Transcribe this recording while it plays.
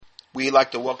We'd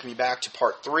like to welcome you back to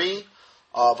part 3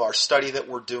 of our study that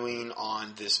we're doing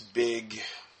on this big,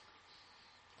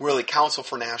 really Council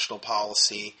for National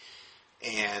Policy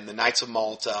and the Knights of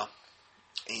Malta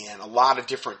and a lot of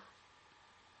different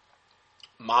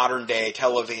modern-day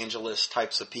televangelist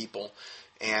types of people,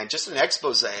 and just an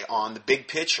expose on the big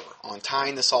picture, on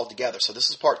tying this all together. So this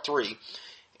is part 3,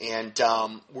 and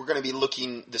we're going to be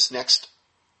looking, this next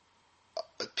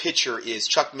picture is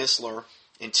Chuck Missler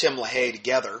and Tim LaHaye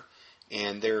together,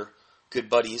 and they're good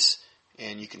buddies,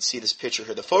 and you can see this picture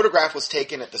here. The photograph was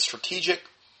taken at the Strategic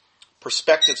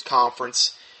Perspectives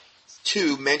Conference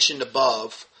 2 mentioned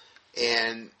above,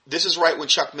 and this is right when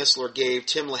Chuck Missler gave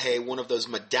Tim LaHaye one of those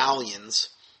medallions.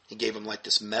 He gave him like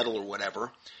this medal or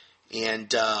whatever,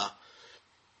 and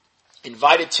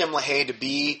invited Tim LaHaye to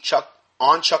be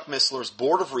on Chuck Missler's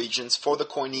Board of Regents for the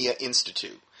Koinonia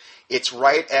Institute. It's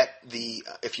right at the,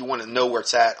 if you want to know where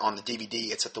it's at on the DVD,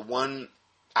 it's at the 1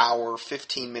 hour,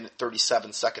 15 minute,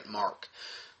 37 second mark.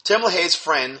 Tim LaHaye's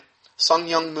friend, Sun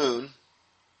Myung Moon,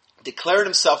 declared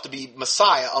himself to be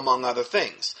Messiah, among other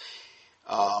things.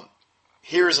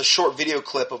 Here is a short video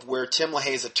clip of where Tim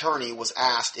LaHaye's attorney was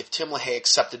asked if Tim LaHaye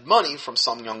accepted money from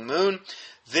Sun Myung Moon.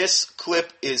 This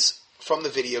clip is from the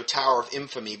video Tower of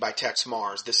Infamy by Tex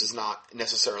Mars. This is not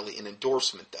necessarily an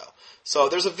endorsement, though. So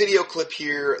there's a video clip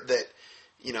here that,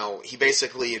 you know, he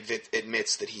basically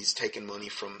admits that he's taken money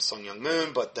from Sun Myung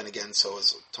Moon, but then again, so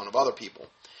is a ton of other people.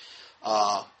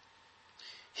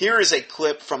 Here is a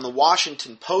clip from the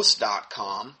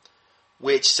WashingtonPost.com,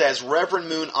 which says, Reverend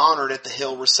Moon honored at the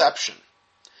Hill reception.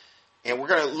 And we're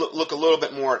going to look a little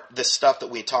bit more at this stuff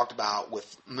that we had talked about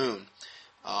with Moon.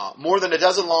 More than a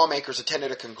dozen lawmakers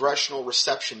attended a congressional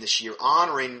reception this year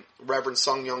honoring Reverend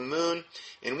Sun Myung Moon,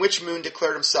 in which Moon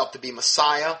declared himself to be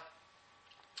Messiah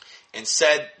and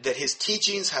said that his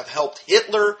teachings have helped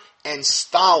Hitler and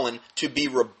Stalin to be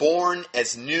reborn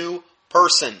as new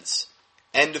persons.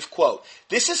 End of quote.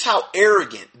 This is how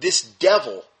arrogant this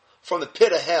devil from the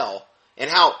pit of hell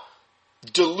and how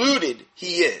deluded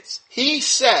he is. He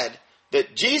said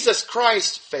that Jesus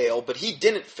Christ failed, but he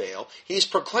didn't fail. He's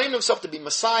proclaimed himself to be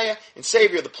Messiah and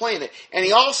Savior of the planet. And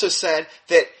he also said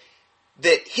that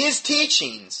his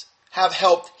teachings have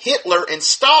helped Hitler and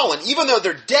Stalin, even though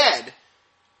they're dead,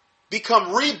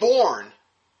 become reborn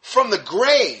from the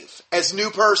grave as new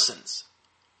persons.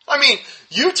 I mean,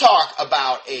 you talk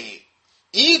about a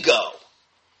ego.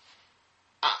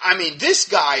 I mean, this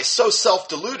guy is so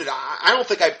self-deluded. I don't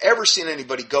think I've ever seen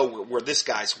anybody go where this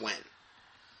guy's went.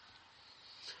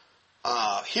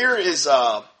 Here is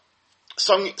Sun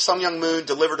Myung Moon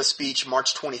delivered a speech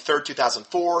March 23rd,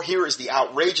 2004. Here is the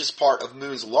outrageous part of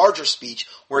Moon's larger speech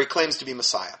where he claims to be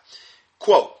Messiah.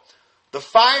 Quote, the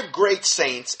 5 great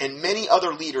saints and many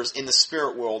other leaders in the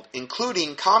spirit world,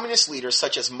 including communist leaders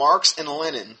such as Marx and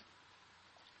Lenin,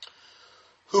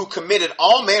 who committed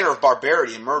all manner of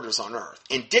barbarity and murders on earth,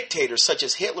 and dictators such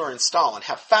as Hitler and Stalin,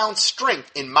 have found strength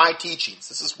in my teachings.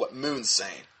 This is what Moon's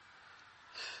saying.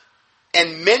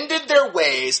 And mended their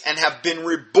ways and have been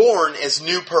reborn as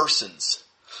new persons.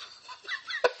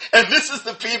 And this is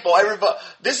the people,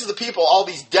 all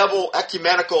these devil,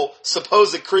 ecumenical,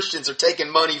 supposed Christians are taking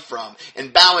money from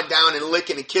and bowing down and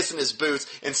licking and kissing his boots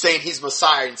and saying he's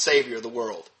Messiah and Savior of the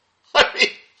world. I mean,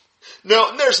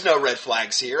 no, there's no red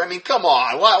flags here. I mean, come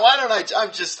on. Why don't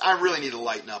I really need to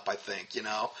lighten up, I think, you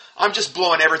know. I'm just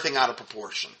blowing everything out of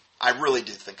proportion. I really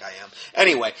do think I am.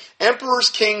 Anyway, emperors,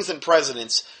 kings, and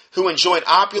presidents who enjoyed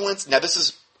opulence. Now, this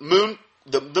is Moon,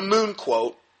 the Moon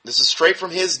quote. This is straight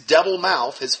from his devil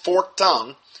mouth, his forked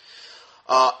tongue.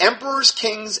 Emperors,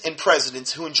 kings, and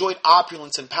presidents who enjoyed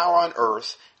opulence and power on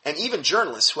earth, and even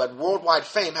journalists who had worldwide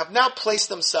fame, have now placed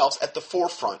themselves at the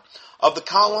forefront of the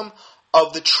column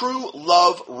of the true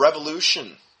love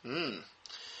revolution.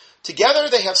 Together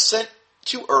they have sent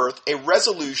to earth a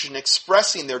resolution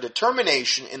expressing their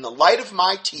determination in the light of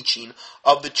my teaching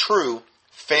of the true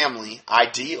family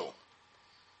ideal.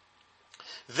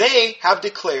 They have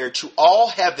declared to all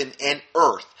heaven and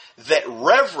earth that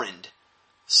Reverend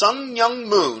Sun Myung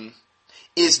Moon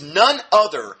is none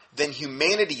other than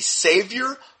humanity's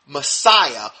Savior,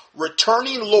 Messiah,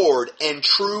 returning Lord, and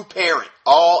true parent.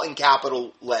 All in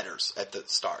capital letters at the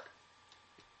start.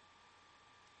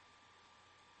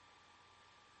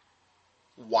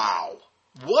 Wow.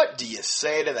 What do you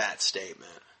say to that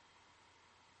statement?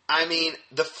 I mean,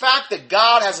 the fact that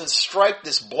God hasn't struck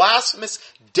this blasphemous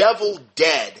devil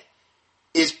dead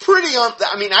is pretty,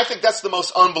 I think that's the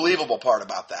most unbelievable part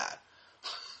about that.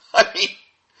 I mean,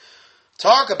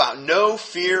 talk about no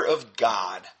fear of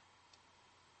God.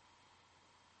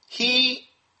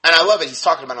 And I love it, he's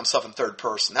talking about himself in third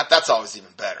person. That's always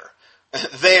even better.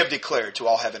 They have declared to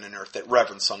all heaven and earth that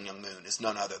Reverend Sun Myung Moon is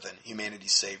none other than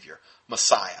humanity's Savior,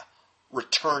 Messiah,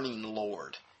 returning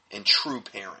Lord, and true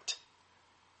parent.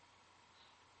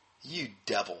 You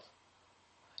devil.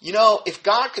 You know, if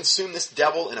God consumed this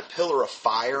devil in a pillar of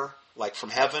fire, like from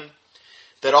heaven,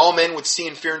 that all men would see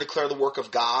and fear and declare the work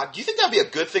of God, do you think that would be a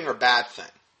good thing or a bad thing?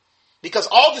 Because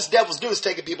all this devil's doing is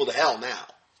taking people to hell now.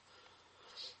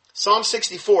 Psalm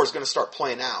 64 is going to start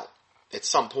playing out at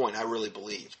some point, I really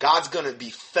believe. God's going to be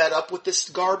fed up with this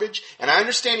garbage, and I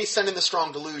understand he's sending the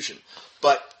strong delusion,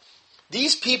 but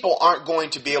these people aren't going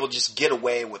to be able to just get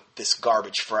away with this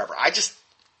garbage forever. I just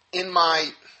don't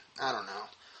know.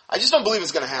 I just don't believe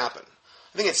it's going to happen.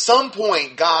 I think at some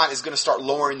point, God is going to start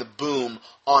lowering the boom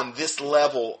on this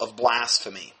level of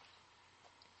blasphemy.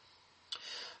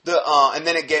 And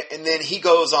then he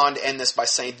goes on to end this by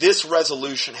saying, this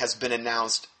resolution has been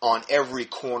announced on every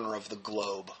corner of the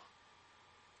globe.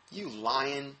 You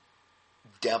lying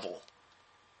devil.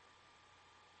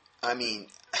 I mean,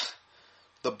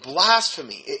 the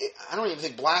blasphemy, I don't even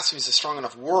think blasphemy is a strong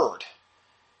enough word.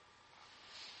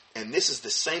 And this is the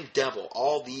same devil,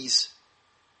 all these,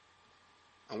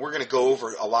 and we're going to go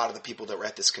over a lot of the people that were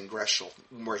at this congressional,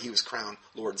 where he was crowned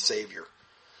Lord and Savior.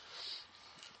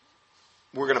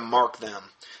 We're going to mark them.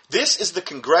 This is the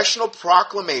congressional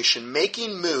proclamation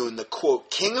making Moon the,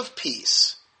 quote, King of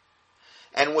Peace,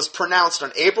 and was pronounced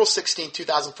on April 16,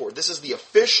 2004. This is the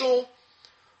official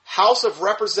House of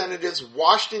Representatives,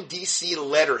 Washington, D.C.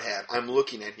 letterhead I'm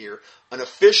looking at here. An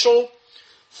official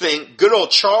thing. Good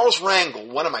old Charles Rangel,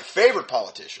 one of my favorite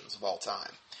politicians of all time.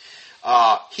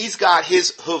 He's got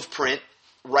his hoof print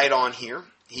right on here.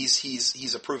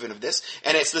 He's approving of this.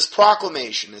 And it's this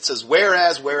proclamation. It says,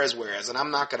 whereas. And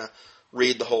I'm not going to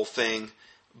read the whole thing.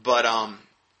 But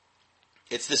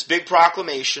it's this big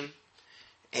proclamation.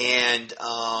 And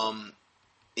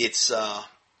it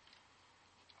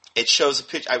shows a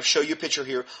picture. I will show you a picture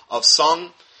here of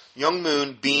Sun Myung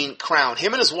Moon being crowned.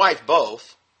 Him and his wife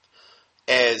both.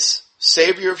 As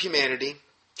Savior of humanity,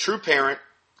 true parent,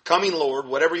 coming Lord,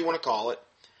 whatever you want to call it.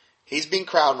 He's being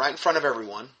crowned right in front of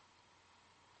everyone.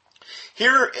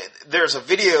 Here, there's a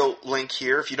video link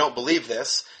here, if you don't believe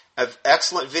this, an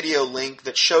excellent video link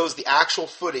that shows the actual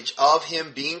footage of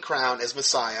him being crowned as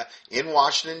Messiah in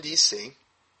Washington, D.C.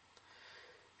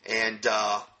 And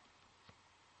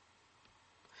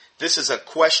this is a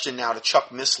question now to Chuck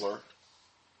Missler.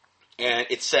 And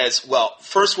it says, well,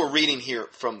 first we're reading here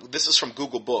this is from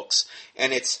Google Books,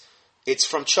 and it's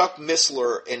from Chuck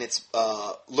Missler, and it's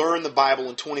Learn the Bible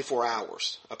in 24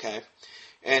 Hours, okay?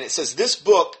 And it says this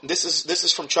book, this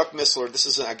is from Chuck Missler, this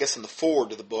is, I guess, in the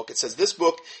foreword to the book. It says this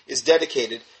book is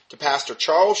dedicated to Pastor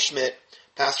Charles Schmidt,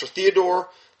 Pastor Theodore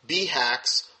B.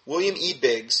 Hacks, William E.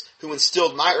 Biggs, who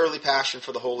instilled my early passion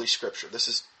for the Holy Scripture. This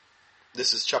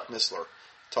is Chuck Missler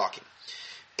talking.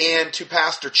 And to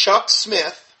Pastor Chuck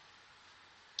Smith,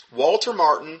 Walter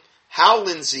Martin, Hal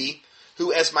Lindsey,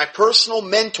 who as my personal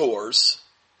mentors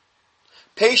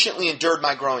patiently endured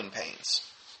my growing pains.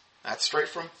 That's straight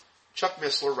from Chuck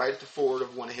Missler right at the forward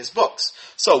of one of his books.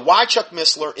 So why Chuck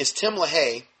Missler is Tim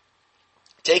LaHaye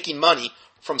taking money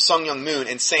from Sun Myung Moon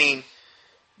and saying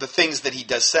the things that he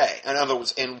does say? In other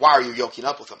words, and why are you yoking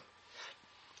up with him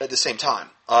at the same time?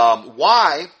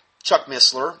 Why, Chuck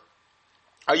Missler,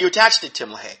 are you attached to Tim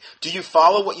LaHaye? Do you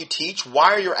follow what you teach?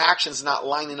 Why are your actions not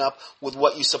lining up with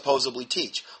what you supposedly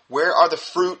teach? Where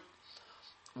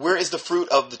is the fruit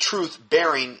of the truth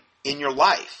bearing in your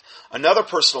life? Another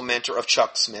personal mentor of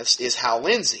Chuck Smith's is Hal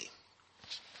Lindsey.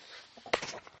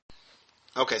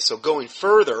 Okay, so going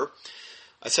further,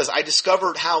 it says, I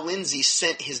discovered Hal Lindsey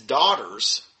sent his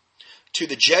daughters to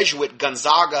the Jesuit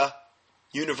Gonzaga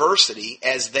University,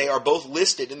 as they are both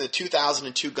listed in the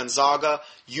 2002 Gonzaga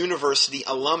University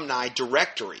Alumni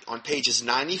Directory on pages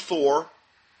 94,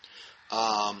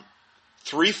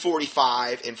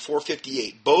 345, and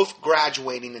 458, both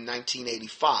graduating in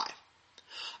 1985.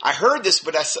 I heard this,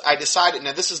 but I decided,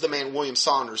 now this is the man William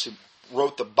Saunders who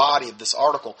wrote the body of this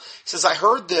article. He says, I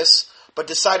heard this, but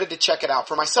decided to check it out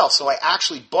for myself. So I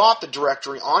actually bought the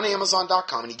directory on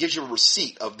Amazon.com, and he gives you a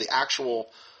receipt of the actual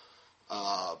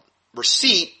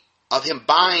receipt of him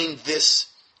buying this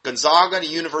Gonzaga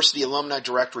University Alumni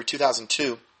Directory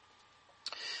 2002.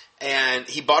 And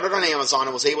he bought it on Amazon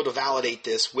and was able to validate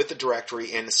this with the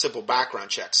directory and a simple background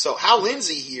check. So Hal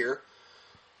Lindsey here,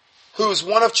 who's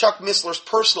one of Chuck Missler's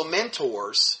personal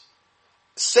mentors,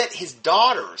 sent his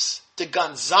daughters to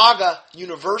Gonzaga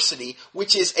University,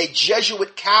 which is a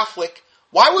Jesuit Catholic.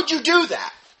 Why would you do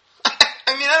that?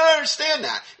 I mean, I don't understand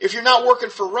that. If you're not working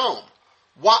for Rome.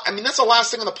 Why? I mean, that's the last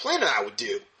thing on the planet I would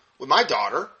do with my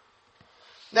daughter.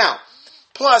 Now,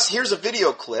 plus, here's a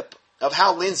video clip of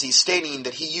Hal Lindsey stating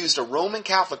that he used a Roman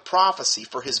Catholic prophecy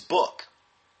for his book.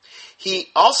 He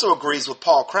also agrees with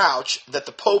Paul Crouch that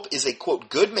the Pope is a, quote,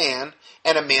 good man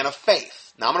and a man of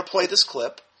faith. Now I'm going to play this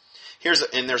clip.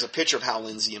 There's a picture of Hal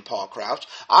Lindsey and Paul Crouch.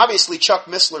 Obviously, Chuck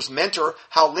Missler's mentor,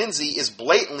 Hal Lindsey, is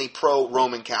blatantly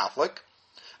pro-Roman Catholic,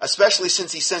 especially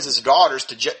since he sends his daughters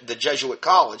to the Jesuit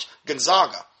college,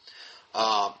 Gonzaga.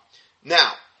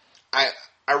 Now, I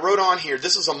wrote on here,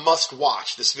 this is a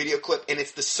must-watch, this video clip, and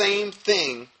it's the same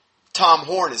thing Tom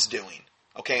Horn is doing.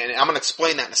 Okay, and I'm going to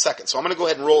explain that in a second. So I'm going to go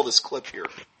ahead and roll this clip here.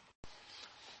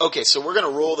 Okay, so we're going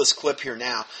to roll this clip here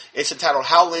now. It's entitled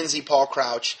Hal Lindsey, Paul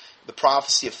Crouch, The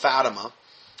Prophecy of Fatima.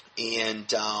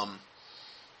 And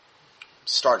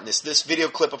starting this video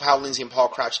clip of Hal Lindsey and Paul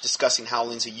Crouch discussing Hal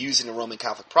Lindsey using a Roman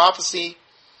Catholic prophecy.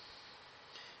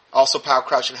 Also, Paul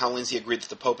Crouch and Hal Lindsey agreed that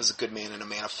the Pope is a good man and a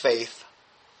man of faith.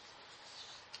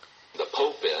 The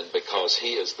Pope in because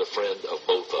he is the friend of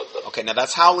both of them. Okay, now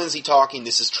that's Hal Lindsey talking.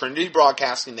 This is Trinity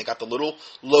Broadcasting. They got the little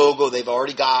logo they've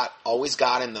always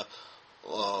got in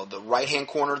the right-hand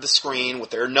corner of the screen with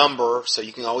their number, so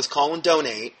you can always call and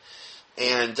donate.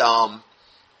 And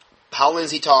Hal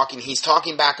Lindsey talking. He's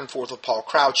talking back and forth with Paul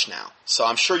Crouch now, so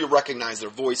I'm sure you'll recognize their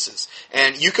voices.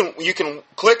 And you can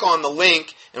click on the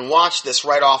link and watch this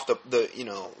right off the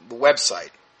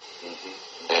website. Mm-hmm.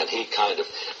 And he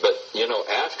but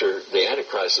after the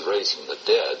Antichrist is raised from the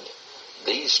dead,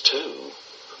 these two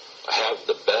have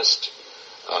the best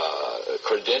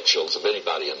credentials of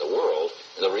anybody in the world.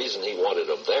 And the reason he wanted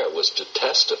them there was to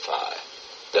testify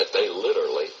that they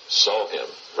literally saw him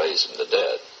raised from the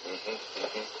dead. Mm-hmm,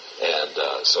 mm-hmm.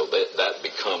 And so that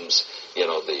becomes,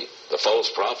 the false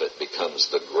prophet becomes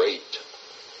the great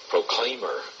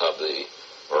proclaimer of the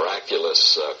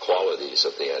miraculous qualities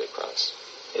of the Antichrist.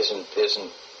 Isn't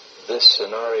this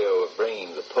scenario of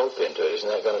bringing the Pope into it, isn't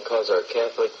that going to cause our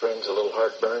Catholic friends a little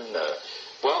heartburn?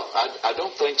 Well, I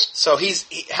don't think So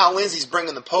so. Hal Lindsey's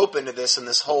bringing the Pope into this in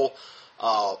this whole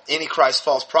Antichrist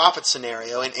false prophet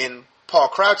scenario, and Paul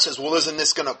Crouch says, well, isn't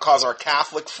this going to cause our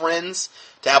Catholic friends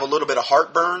to have a little bit of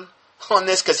heartburn on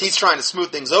this? Because he's trying to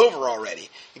smooth things over already,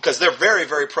 because they're very,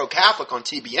 very pro-Catholic on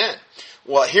TBN.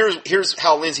 Well, here's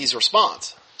Hal Lindsey's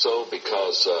response. So,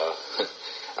 because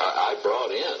I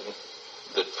brought in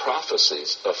the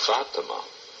prophecies of Fatima,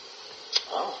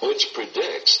 which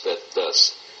predicts that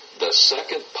the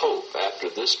second pope after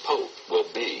this pope will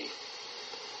be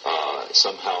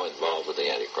somehow involved with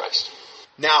the Antichrist.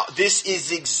 Now, this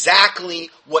is exactly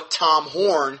what Tom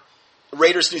Horn,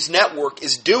 Raiders News Network,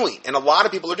 is doing, and a lot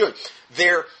of people are doing.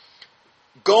 They're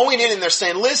going in and they're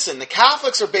saying, listen, the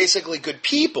Catholics are basically good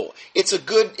people. It's a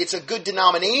good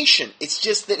denomination. It's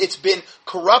just that it's been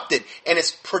corrupted, and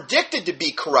it's predicted to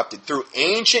be corrupted through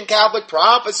ancient Catholic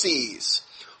prophecies,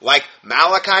 like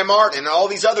Malachi Martin and all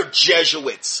these other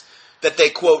Jesuits that they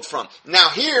quote from. Now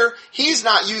here, he's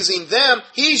not using them,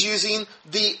 he's using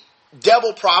the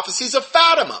devil prophecies of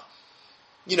Fatima.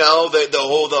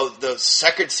 The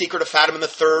second secret of Fatima the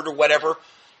Third or whatever.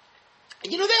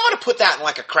 They ought to put that in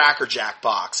like a Cracker Jack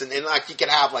box, and like you could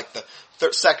have like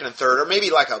the second and third, or maybe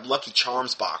like a Lucky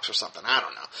Charms box or something. I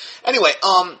don't know. Anyway,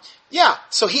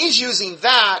 so he's using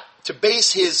that to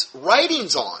base his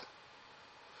writings on,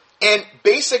 and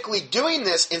basically doing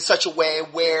this in such a way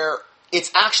where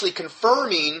it's actually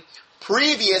confirming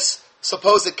previous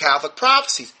supposed Catholic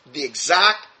prophecies, the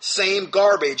exact same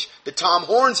garbage that Tom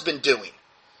Horn's been doing.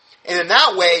 And in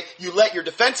that way, you let your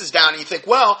defenses down and you think,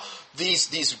 well,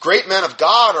 these great men of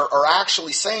God are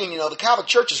actually saying, the Catholic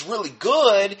Church is really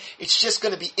good, it's just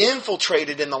going to be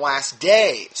infiltrated in the last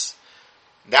days.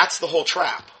 That's the whole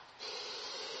trap.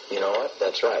 You know what?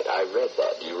 That's right. I read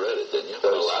that. You read it, didn't you?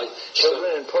 Those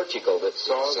children in Portugal that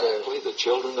saw the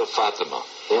children of Fatima.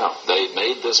 Yeah. They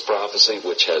made this prophecy,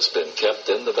 which has been kept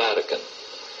in the Vatican,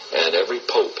 and every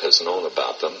pope has known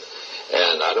about them.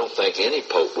 And I don't think any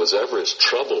pope was ever as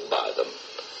troubled by them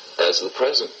as the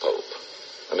present pope.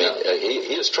 I mean,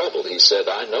 he is troubled. He said,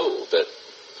 I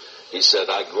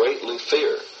greatly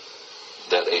fear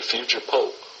that a future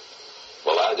pope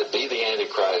will either be the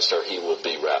Antichrist or he will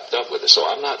be wrapped up with it. So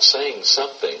I'm not saying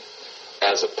something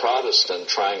as a Protestant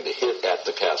trying to hit at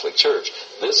the Catholic Church.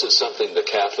 This is something the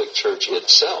Catholic Church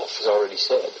itself has already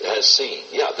said. Has seen.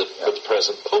 The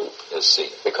present pope has seen.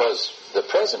 Because the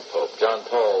present pope, John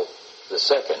Paul II,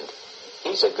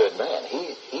 he's a good man.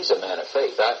 He's a man of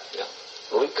faith.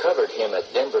 We covered him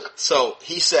at Denver. So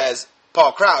he says,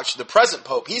 Paul Crouch, the present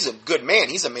pope, he's a good man.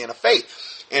 He's a man of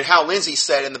faith. And Hal Lindsey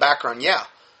said in the background,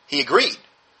 he agreed.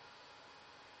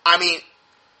 I mean,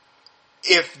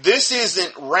 if this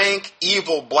isn't rank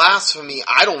evil blasphemy,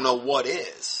 I don't know what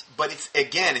is. But it's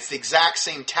the exact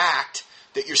same tact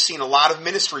that you're seeing a lot of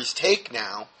ministries take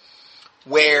now,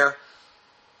 where,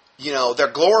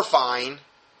 they're glorifying,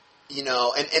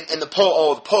 and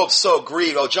the Pope's so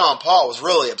grieved. Oh, John Paul was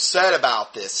really upset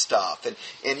about this stuff. And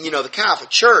the Catholic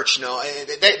Church,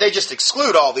 they just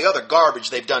exclude all the other garbage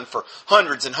they've done for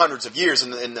hundreds and hundreds of years,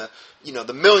 and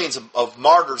the millions of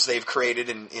martyrs they've created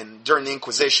during the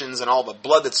Inquisitions, and all the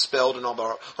blood that's spilled, and all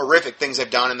the horrific things they've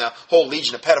done, and the whole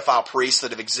legion of pedophile priests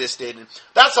that have existed. And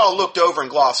that's all looked over and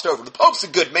glossed over. The Pope's a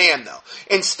good man, though.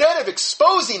 Instead of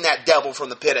exposing that devil from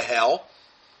the pit of hell,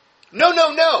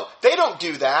 no, they don't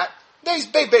do that.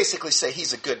 They basically say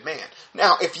he's a good man.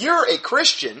 Now, if you're a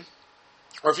Christian,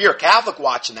 or if you're a Catholic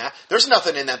watching that, there's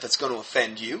nothing in that that's going to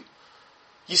offend you.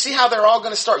 You see how they're all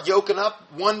going to start yoking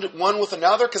up one with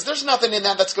another? Because there's nothing in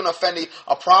that that's going to offend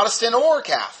a Protestant or a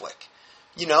Catholic.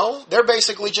 They're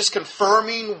basically just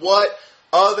confirming what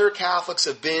other Catholics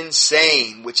have been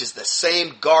saying, which is the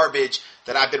same garbage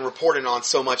that I've been reporting on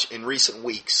so much in recent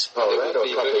weeks.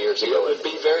 It would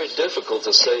be very difficult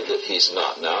to say that he's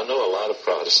not. Now, I know a lot of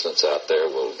Protestants out there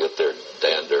will get their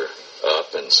dander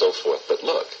up and so forth, but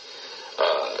look,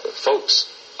 folks,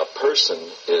 a person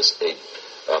is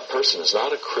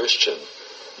not a Christian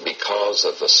because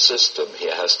of a system he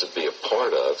has to be a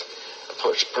part of.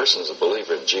 A person is a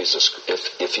believer in Jesus.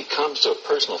 If he comes to a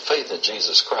personal faith in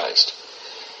Jesus Christ,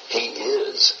 he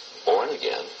is born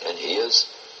again, and he is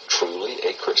truly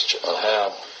a Christian.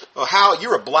 Well, Hal,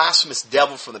 you're a blasphemous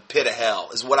devil from the pit of hell,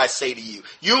 is what I say to you.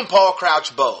 You and Paul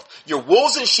Crouch both. You're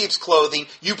wolves in sheep's clothing.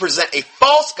 You present a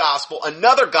false gospel,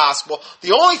 another gospel.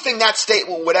 The only thing that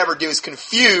statement would ever do is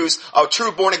confuse a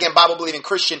true born-again, Bible-believing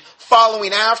Christian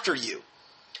following after you.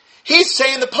 He's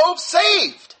saying the Pope's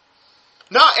saved.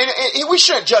 And we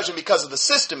shouldn't judge him because of the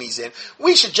system he's in.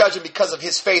 We should judge him because of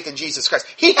his faith in Jesus Christ.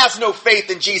 He has no faith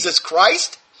in Jesus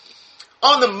Christ.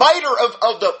 On the mitre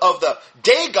of the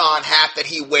Dagon hat that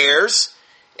he wears,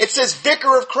 it says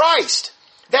Vicar of Christ.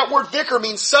 That word vicar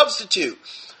means substitute.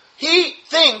 He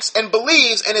thinks and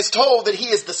believes and is told that he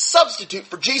is the substitute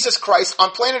for Jesus Christ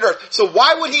on planet Earth. So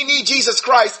why would he need Jesus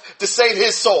Christ to save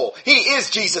his soul? He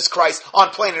is Jesus Christ on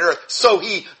planet Earth, so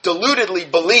he deludedly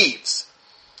believes.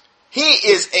 He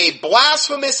is a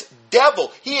blasphemous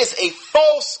devil. He is a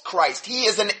false Christ. He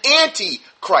is an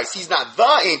antichrist. He's not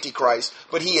the Antichrist,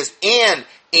 but he is an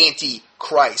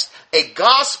Antichrist. A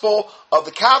gospel of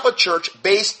the Catholic Church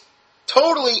based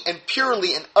totally and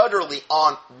purely and utterly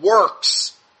on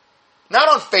works, not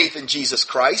on faith in Jesus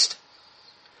Christ.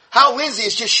 Hal Lindsey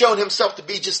has just shown himself to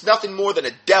be just nothing more than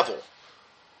a devil.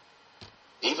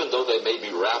 Even though they may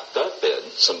be wrapped up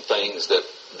in some things that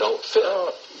don't fit.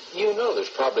 There's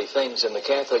probably things in the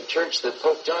Catholic Church that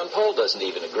Pope John Paul doesn't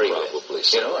even agree with. Probably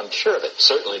so. I'm sure of it.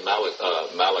 Certainly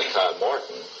Malachi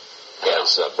Martin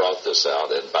has brought this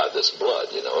out, and by this blood,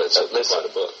 it's quite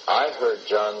a book. I heard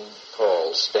John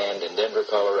Paul stand in Denver,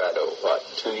 Colorado,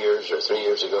 2 years or 3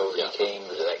 years ago, he came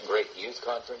to that great youth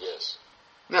conference? Yes.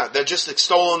 No, they're just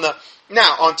extolling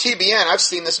Now, on TBN, I've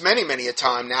seen this many, many a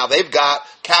time now. They've got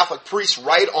Catholic priests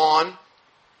right on,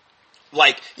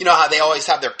 how they always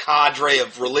have their cadre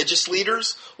of religious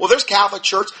leaders? Well, there's Catholic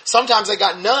Church. Sometimes they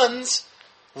got nuns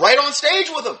right on stage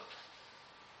with them.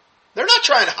 They're not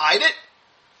trying to hide it.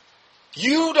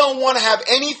 You don't want to have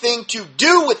anything to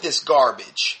do with this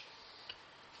garbage.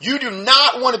 You do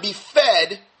not want to be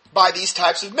fed by these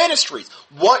types of ministries.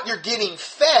 What you're getting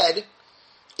fed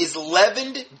is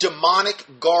leavened demonic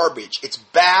garbage. It's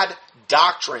bad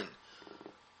doctrine.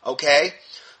 Okay?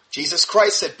 Jesus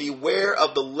Christ said, beware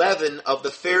of the leaven of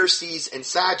the Pharisees and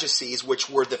Sadducees, which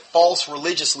were the false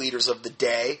religious leaders of the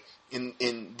day in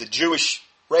the Jewish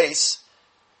race.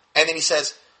 And then he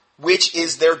says, which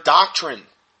is their doctrine.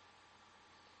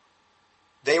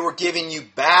 They were giving you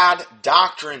bad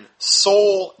doctrine,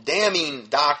 soul-damning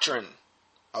doctrine.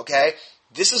 Okay?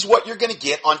 This is what you're going to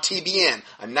get on TBN.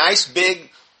 A nice big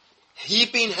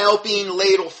heaping, helping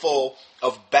ladleful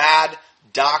of bad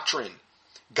doctrine.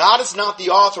 God is not the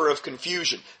author of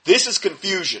confusion. This is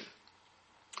confusion.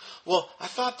 Well, I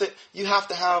thought that you have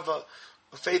to have a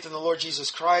faith in the Lord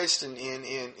Jesus Christ, and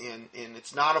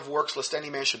it's not of works, lest any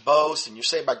man should boast, and you're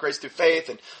saved by grace through faith,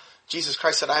 and Jesus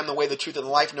Christ said, I am the way, the truth, and the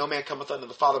life. No man cometh unto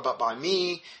the Father but by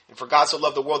me. And for God so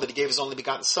loved the world that he gave his only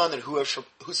begotten Son, that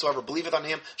whosoever believeth on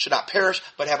him should not perish,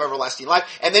 but have everlasting life.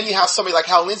 And then you have somebody like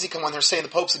Hal Lindsey come on there saying the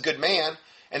Pope's a good man,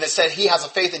 and that said he has a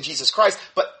faith in Jesus Christ.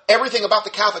 But everything about the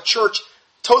Catholic Church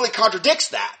totally contradicts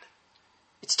that.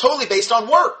 It's totally based on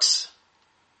works.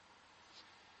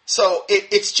 So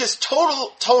it's just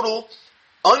total,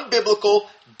 unbiblical,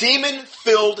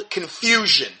 demon-filled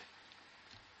confusion.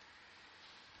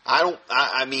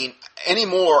 I mean,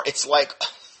 anymore, it's like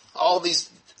all these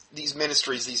these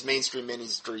ministries, these mainstream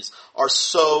ministries, are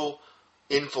so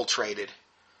infiltrated.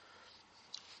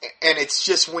 And it's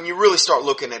just, when you really start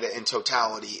looking at it in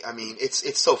totality, I mean,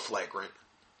 it's so flagrant.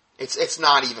 It's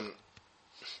not even,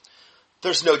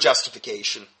 there's no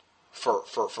justification for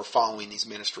following these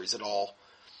ministries at all.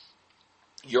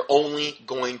 You're only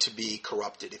going to be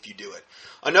corrupted if you do it.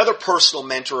 Another personal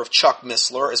mentor of Chuck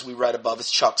Missler, as we read above,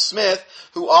 is Chuck Smith,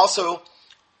 who also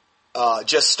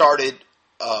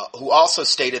who also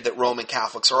stated that Roman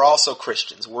Catholics are also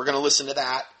Christians. We're going to listen to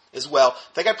that as well.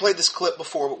 I think I played this clip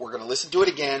before, but we're going to listen to it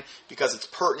again because it's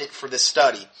pertinent for this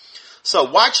study. So,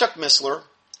 why Chuck Missler?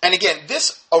 And again,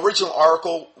 this original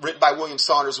article written by William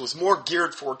Saunders was more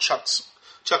geared for Chuck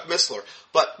Missler.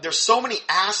 But there's so many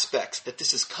aspects that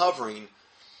this is covering.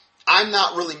 I'm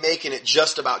not really making it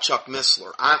just about Chuck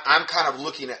Missler. I'm kind of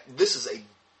looking at, this is a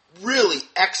really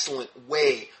excellent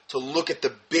way to look at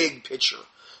the big picture.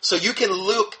 So you can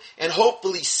look and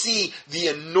hopefully see the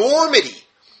enormity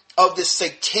of this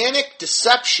satanic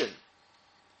deception.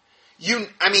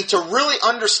 To really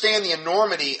understand the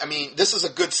enormity, this is a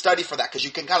good study for that, because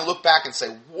you can kind of look back and say,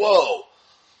 whoa.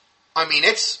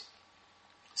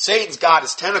 Satan's got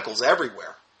his tentacles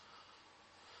everywhere.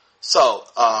 So,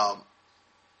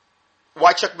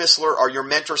 why Chuck Missler are your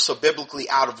mentors so biblically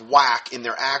out of whack in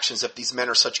their actions if these men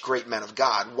are such great men of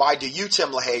God? Why do you,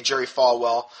 Tim LaHaye, Jerry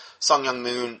Falwell, Sung Young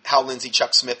Moon, Hal Lindsey,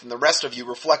 Chuck Smith, and the rest of you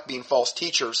reflect being false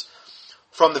teachers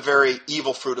from the very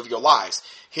evil fruit of your lives?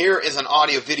 Here is an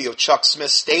audio video of Chuck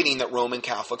Smith stating that Roman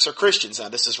Catholics are Christians. Now,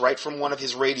 this is right from one of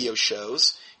his radio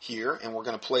shows here, and we're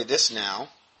going to play this now.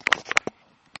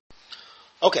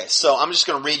 Okay, so I'm just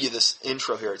going to read you this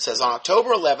intro here. It says, on October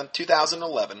 11th,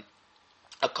 2011,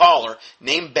 a caller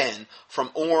named Ben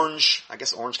from Orange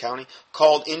County,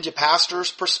 called into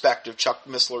Pastor's Perspective, Chuck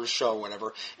Missler's show or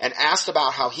whatever, and asked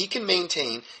about how he can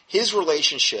maintain his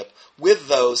relationship with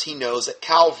those he knows at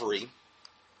Calvary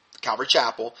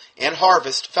Chapel, and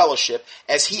Harvest Fellowship,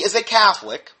 as he is a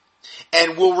Catholic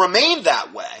and will remain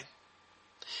that way.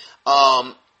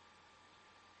 On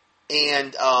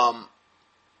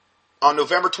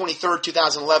November 23rd,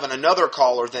 2011, another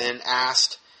caller then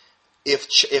asked if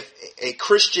a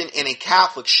Christian and a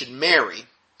Catholic should marry.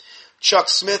 Chuck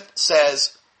Smith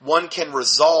says one can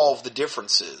resolve the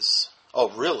differences.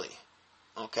 Oh, really?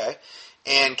 Okay.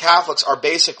 And Catholics are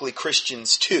basically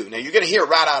Christians too. Now, you're going to hear it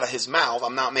right out of his mouth.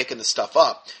 I'm not making this stuff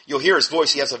up. You'll hear his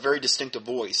voice. He has a very distinctive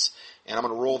voice. And I'm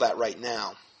going to roll that right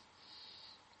now.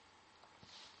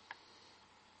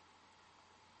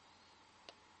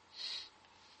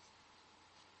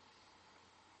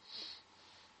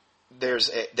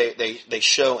 They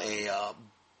show a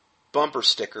bumper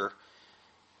sticker,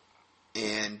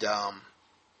 and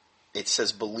it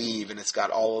says "Believe," and it's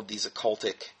got all of these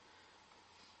occultic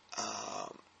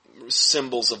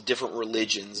symbols of different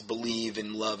religions. Believe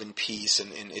in love and peace,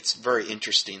 and it's very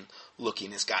interesting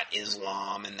looking. It's got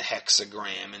Islam and the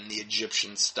hexagram and the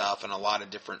Egyptian stuff and a lot of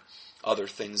different other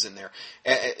things in there.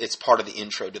 It's part of the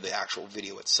intro to the actual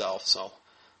video itself. So,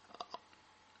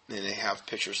 and they have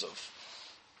pictures of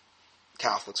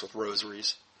Catholics with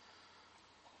rosaries.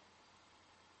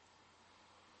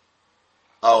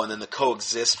 Oh, and then the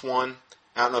coexist one.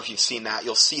 I don't know if you've seen that.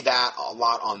 You'll see that a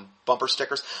lot on bumper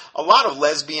stickers. A lot of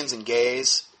lesbians and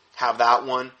gays have that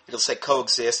one. It'll say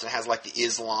coexist, and it has like the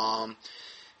Islam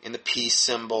and the peace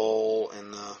symbol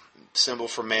and the symbol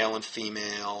for male and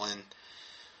female and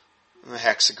the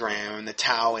hexagram and the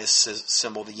Taoist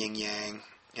symbol, the yin yang,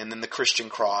 and then the Christian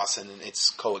cross, and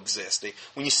it's coexist.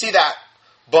 When you see that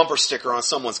bumper sticker on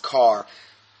someone's car,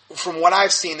 from what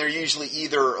I've seen, they're usually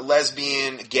either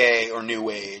lesbian, gay, or new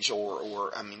age,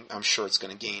 or I'm sure it's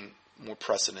going to gain more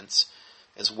precedence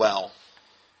as well.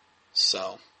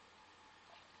 So,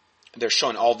 they're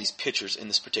showing all these pictures in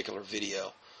this particular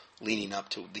video leading up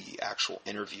to the actual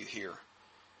interview here.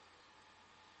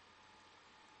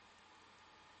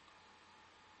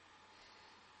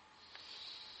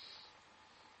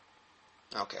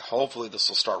 Okay, hopefully this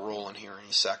will start rolling here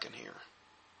any second here.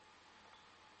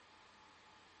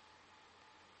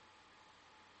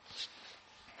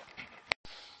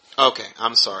 Okay,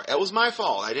 I'm sorry. It was my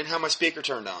fault. I didn't have my speaker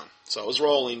turned on. So it was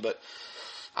rolling, but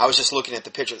I was just looking at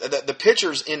the pictures. The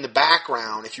pictures in the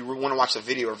background, if you want to watch the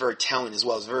video, are very telling as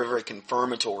well. It's very, very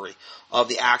confirmatory of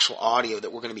the actual audio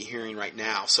that we're going to be hearing right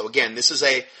now. So again, this is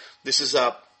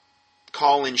a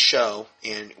call-in show,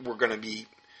 and we're going to be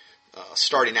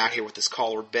starting out here with this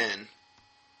caller, Ben.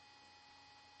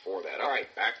 For that. All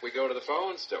right, back we go to the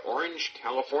phones to Orange,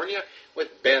 California,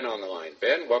 with Ben on the line.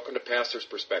 Ben, welcome to Pastor's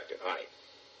Perspective. Hi.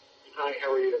 Hi,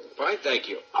 how are you? Fine, thank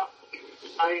you.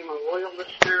 I am a loyal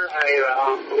listener.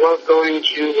 I love going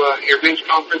to your men's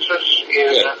conferences,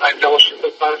 and I fellowship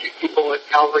with quite a few people at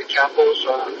Calvary Chapels.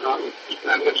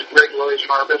 I went to Greg Lurie's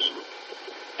Harvest.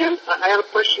 And I have a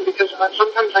question because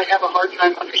sometimes I have a hard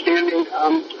time understanding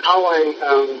how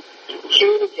I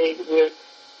communicate with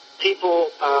people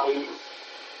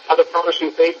of the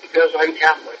Protestant faith because I'm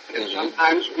Catholic. And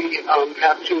sometimes we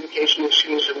have communication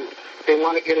issues and they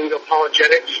want to get into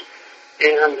apologetics.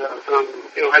 And,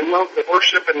 I love the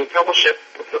worship and the fellowship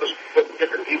with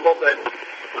different people, but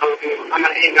I'm going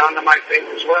to hang on to my faith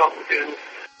as well. And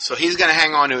so he's going to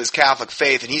hang on to his Catholic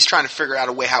faith, and he's trying to figure out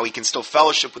a way how he can still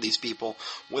fellowship with these people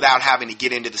without having to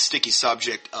get into the sticky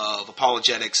subject of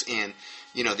apologetics and,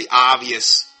 the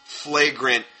obvious,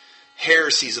 flagrant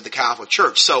heresies of the Catholic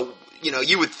Church. So,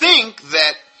 you would think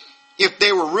that if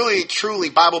they were really,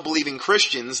 truly Bible-believing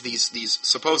Christians, these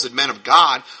supposed men of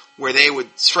God, where they would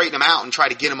straighten them out and try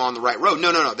to get them on the right road.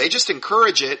 No. They just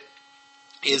encourage it.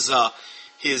 His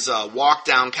walk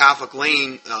down Catholic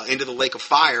lane into the lake of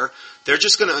fire. They're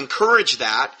just going to encourage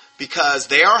that because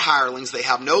they are hirelings. They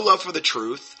have no love for the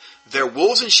truth. They're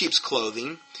wolves in sheep's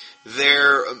clothing.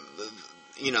 They're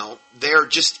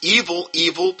just evil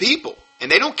people. And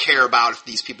they don't care about if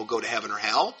these people go to heaven or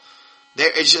hell.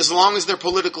 As long as they're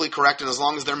politically correct and as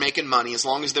long as they're making money, as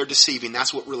long as they're deceiving,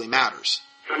 that's what really matters.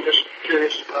 I'm just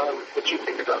curious what you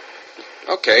think about it.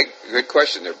 Okay, good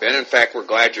question there, Ben. In fact, we're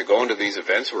glad you're going to these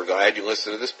events. We're glad you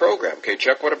listen to this program. Okay,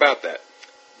 Chuck, what about that?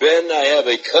 Ben, I have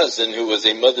a cousin who was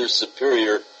a Mother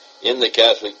Superior in the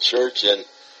Catholic Church, and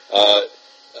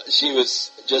she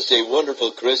was just a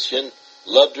wonderful Christian,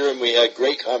 loved her, and we had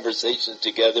great conversations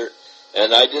together,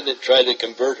 and I didn't try to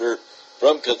convert her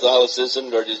from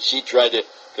Catholicism, nor did she try to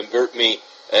convert me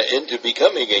into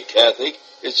becoming a Catholic.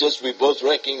 It's just we both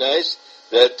recognize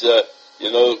that,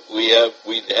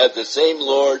 we had the same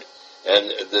Lord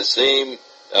and the same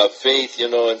faith,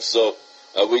 and so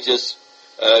we just,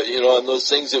 on those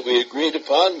things that we agreed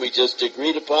upon, we just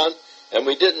agreed upon, and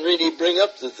we didn't really bring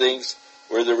up the things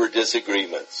where there were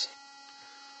disagreements.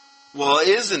 Well,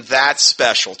 isn't that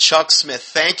special? Chuck Smith,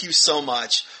 thank you so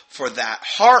much for that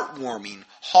heartwarming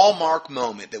Hallmark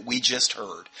moment that we just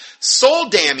heard.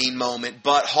 Soul-damning moment,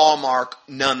 but Hallmark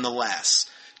nonetheless.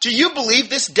 Do you believe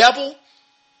this devil?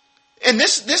 And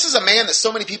this is a man that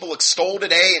so many people extol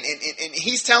today, and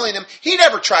he's telling them he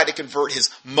never tried to convert his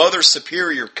Mother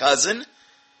Superior cousin.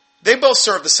 They both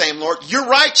serve the same Lord. You're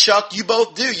right, Chuck, you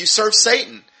both do. You serve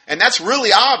Satan. And that's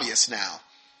really obvious now.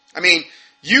 I mean,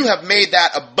 you have made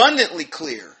that abundantly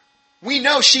clear. We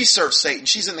know she serves Satan.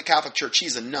 She's in the Catholic Church.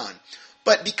 She's a nun.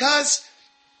 But because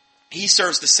he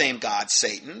serves the same God,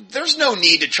 Satan, there's no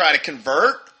need to try to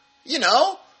convert.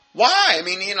 Why? I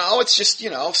mean, it's just,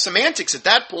 semantics at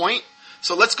that point.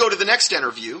 So let's go to the next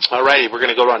interview. All righty, we're going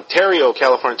to go to Ontario,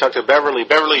 California, talk to Beverly.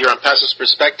 Beverly, you're on Pastor's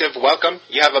Perspective. Welcome.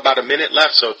 You have about a minute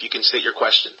left, so if you can state your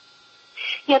question.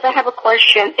 Yes, I have a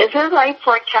question. Is it right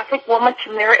for a Catholic woman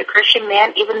to marry a Christian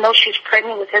man even though she's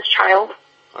pregnant with his child?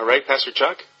 All right, Pastor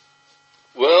Chuck?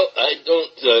 Well, I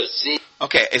don't see...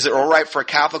 Okay, is it all right for a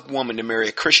Catholic woman to marry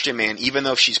a Christian man even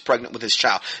though she's pregnant with his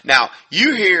child? Now,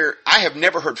 I have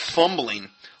never heard fumbling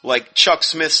like Chuck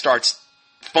Smith starts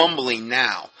fumbling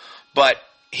now. But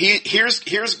we're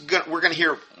going to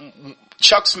hear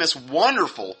Chuck Smith's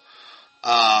wonderful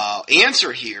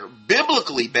answer here,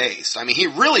 biblically based. I mean, he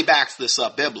really backs this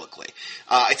up biblically.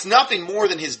 It's nothing more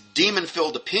than his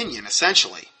demon-filled opinion,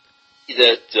 essentially.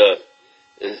 That,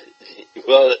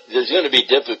 there's going to be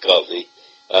difficulty,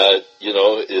 but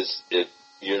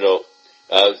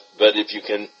if you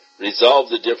can resolve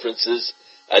the differences,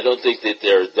 I don't think that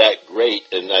they're that great,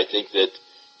 and I think that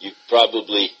you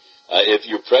probably... if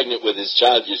you're pregnant with his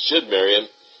child, you should marry him,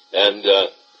 and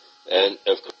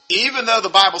of course, even though the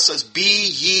Bible says, "Be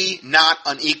ye not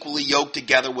unequally yoked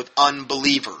together with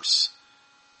unbelievers."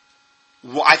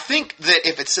 Well, I think that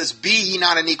if it says, "Be ye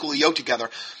not unequally yoked together,"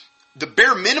 the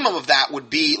bare minimum of that would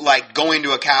be like going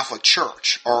to a Catholic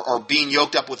church or being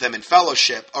yoked up with them in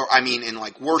fellowship, in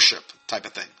like worship type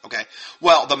of thing. Okay,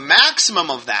 well, the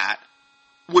maximum of that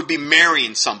would be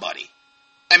marrying somebody.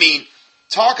 I mean.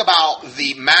 Talk about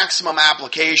the maximum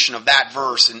application of that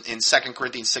verse in 2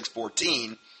 Corinthians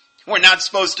 6:14. We're not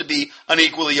supposed to be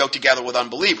unequally yoked together with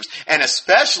unbelievers, and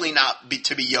especially not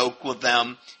to be yoked with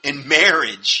them in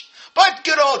marriage. But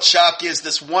good old Chuck gives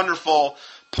this wonderful,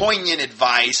 poignant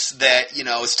advice that,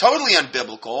 is totally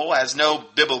unbiblical, has no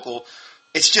biblical...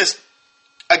 It's just,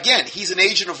 again, he's an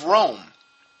agent of Rome.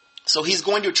 So he's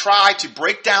going to try to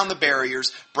break down the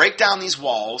barriers, break down these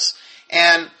walls,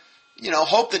 and...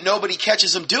 hope that nobody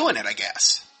catches him doing it, I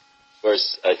guess. Of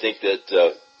course, I think that,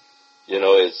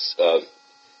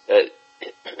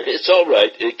 it's all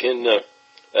right. It can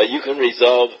you can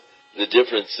resolve the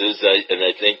differences, and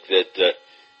I think that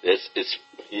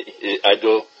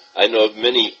I know of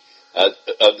many of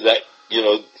that.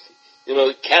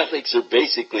 Catholics are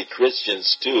basically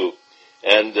Christians too,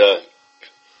 and.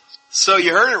 So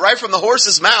you heard it right from the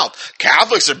horse's mouth.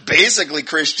 Catholics are basically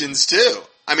Christians too.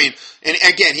 I mean, and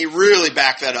again, he really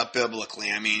backed that up biblically.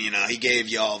 I mean, he gave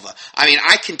you all the... I mean,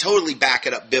 I can totally back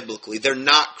it up biblically. They're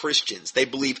not Christians. They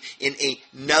believe in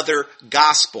another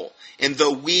gospel. And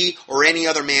though we or any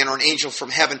other man or an angel from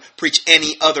heaven preach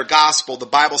any other gospel, the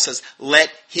Bible says,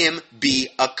 let him be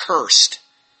accursed.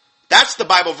 That's the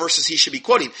Bible verses he should be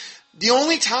quoting. The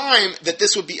only time that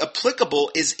this would be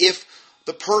applicable is if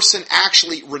the person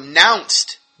actually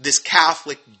renounced this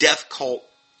Catholic death cult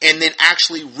and then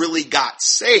actually really got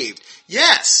saved.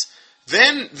 Yes,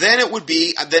 then it would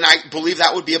be, then I believe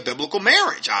that would be a biblical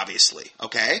marriage, obviously,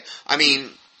 okay? I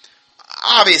mean,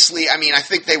 obviously, I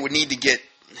think they would need to get,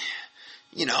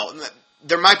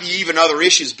 there might be even other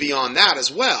issues beyond that as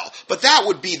well, but that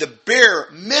would be the bare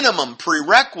minimum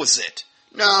prerequisite.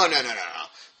 No.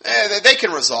 They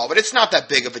can resolve it. It's not that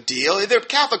big of a deal.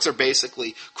 Catholics are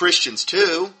basically Christians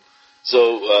too.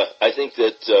 So I think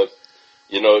that,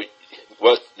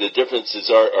 what the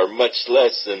differences are much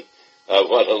less than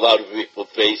what a lot of people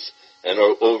face and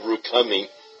are overcoming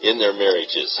in their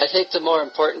marriages. I think the more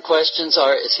important questions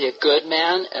are, is he a good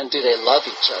man, and do they love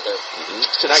each other?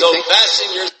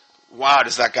 Mm-hmm. Wow,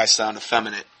 does that guy sound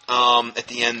effeminate at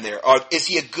the end there. Or is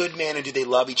he a good man, and do they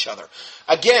love each other?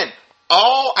 Again,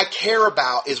 all I care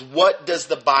about is what does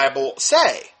the Bible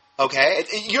say, okay?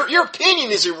 Your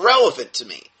opinion is irrelevant to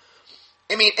me.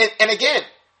 I mean, and again,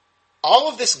 all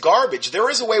of this garbage, there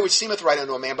is a way which seemeth right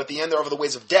unto a man, but the end thereof are the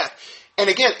ways of death. And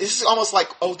again, this is almost like,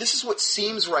 this is what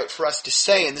seems right for us to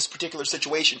say in this particular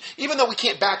situation. Even though we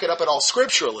can't back it up at all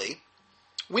scripturally,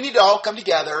 we need to all come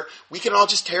together. We can all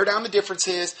just tear down the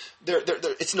differences.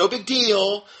 It's no big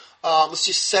deal. Let's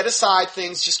just set aside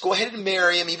things. Just go ahead and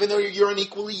marry him, even though you're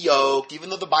unequally yoked, even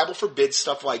though the Bible forbids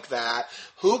stuff like that.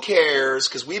 Who cares?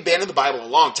 Because we abandoned the Bible a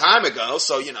long time ago,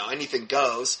 so, anything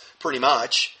goes, pretty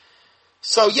much.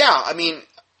 So, yeah,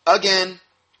 again,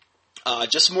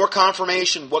 just more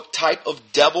confirmation what type of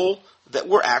devil that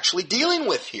we're actually dealing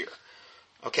with here.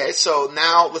 Okay, so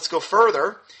now let's go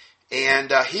further.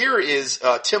 And here is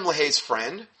Tim LaHaye's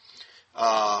friend,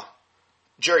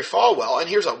 Jerry Falwell, and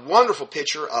here's a wonderful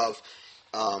picture of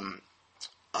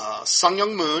Sun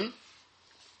Myung Moon,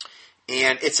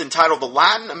 and it's entitled The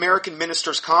Latin American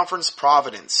Ministers Conference,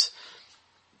 Providence.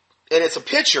 And it's a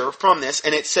picture from this,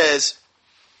 and it says,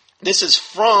 this is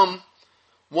from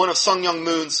one of Sun Myung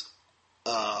Moon's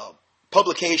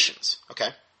publications, okay?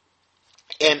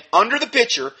 And under the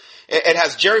picture, it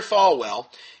has Jerry Falwell,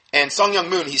 and Sun Myung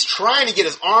Moon, he's trying to get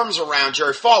his arms around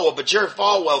Jerry Falwell, but Jerry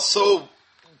Falwell's so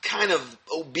kind of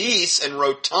obese and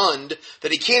rotund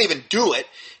that he can't even do it.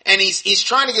 And he's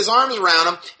trying to get his arms around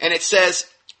him, and it says,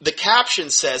 the caption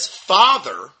says,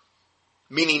 Father,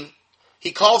 meaning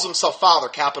he calls himself Father,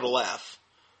 capital F,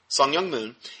 Sun Myung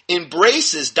Moon,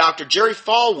 embraces Dr. Jerry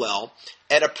Falwell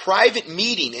at a private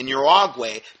meeting in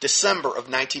Uruguay, December of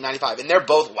 1995. And they're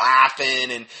both laughing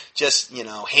and just,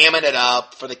 hamming it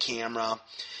up for the camera.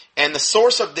 And the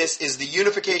source of this is the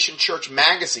Unification Church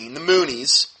magazine, the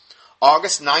Moonies,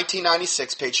 August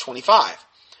 1996, page 25.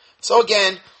 So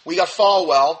again, we got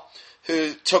Falwell,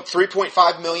 who took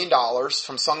 $3.5 million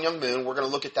from Sun Myung Moon. We're going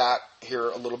to look at that here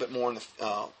a little bit more in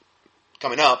the,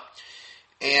 coming up.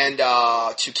 And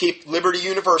to keep Liberty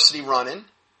University running.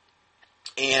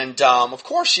 And, of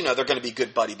course, they're going to be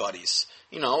good buddies.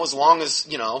 As long as,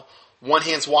 one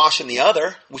hand's washing the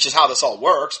other, which is how this all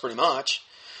works, pretty much.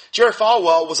 Jerry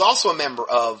Falwell was also a member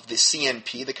of the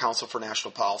CNP, the Council for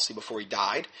National Policy, before he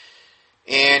died.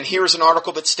 And here's an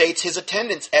article that states his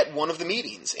attendance at one of the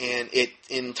meetings, and it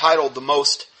entitled "The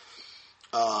Most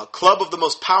Club of the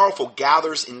Most Powerful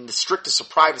Gathers in the Strictest of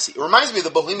Privacy." It reminds me of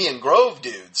the Bohemian Grove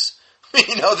dudes,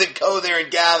 that go there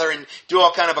and gather and do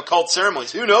all kind of occult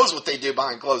ceremonies. Who knows what they do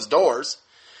behind closed doors?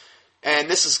 And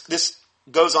this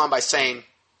goes on by saying,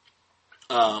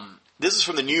 this is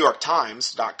from the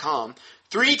NewYorkTimes.com.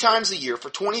 3 times a year for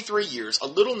 23 years, a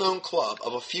little-known club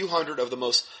of a few hundred of the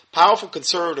most powerful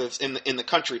conservatives in the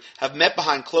country have met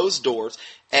behind closed doors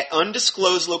at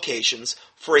undisclosed locations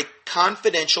for a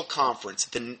confidential conference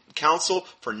at the Council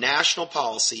for National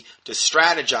Policy to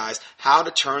strategize how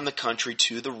to turn the country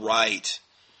to the right,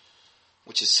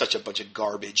 which is such a bunch of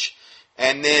garbage.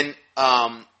 And then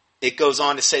it goes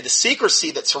on to say the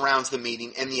secrecy that surrounds the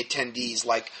meeting and the attendees,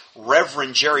 like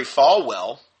Reverend Jerry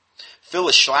Falwell,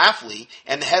 Phyllis Schlafly,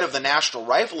 and the head of the National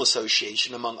Rifle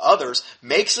Association, among others,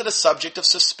 makes it a subject of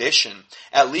suspicion,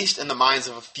 at least in the minds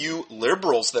of a few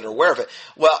liberals that are aware of it.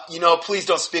 Well, please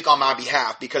don't speak on my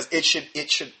behalf, because it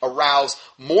should arouse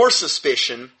more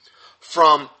suspicion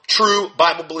from true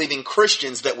Bible-believing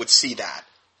Christians that would see that.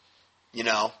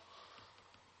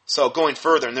 So going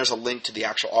further, and there's a link to the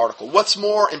actual article. What's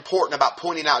more important about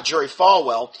pointing out Jerry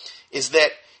Falwell is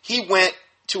that he went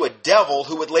to a devil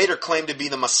who would later claim to be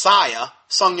the Messiah,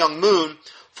 Sun Myung Moon,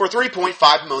 for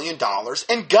 $3.5 million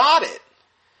and got it.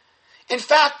 In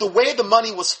fact, the way the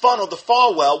money was funneled to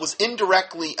Falwell was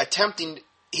indirectly attempting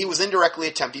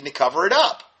to cover it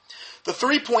up. The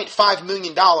 $3.5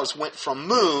 million went from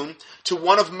Moon to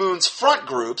one of Moon's front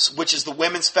groups, which is the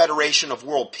Women's Federation of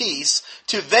World Peace,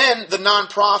 to then the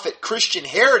nonprofit Christian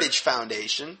Heritage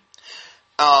Foundation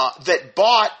that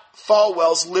bought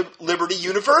Falwell's Liberty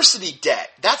University debt.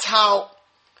 That's how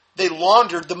they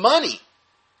laundered the money.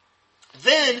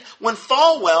 Then, when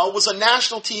Falwell was on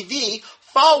national TV,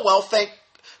 Falwell thanked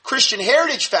Christian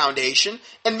Heritage Foundation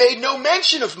and made no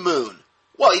mention of Moon.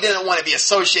 Well, he didn't want to be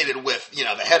associated with, the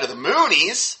head of the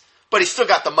Moonies, but he still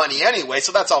got the money anyway,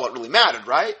 so that's all that really mattered,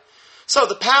 right? So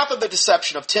the path of the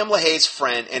deception of Tim LaHaye's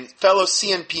friend and fellow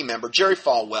CNP member Jerry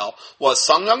Falwell was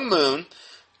Sun Myung Moon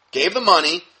gave the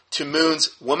money to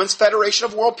Moon's Women's Federation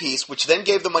of World Peace, which then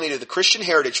gave the money to the Christian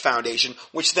Heritage Foundation,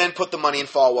 which then put the money in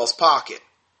Falwell's pocket.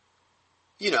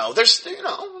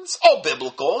 It's all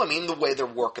biblical. The way they're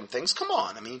working things. Come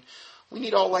on, we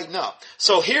need to all lighten up.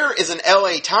 So here is an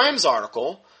LA Times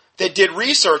article that did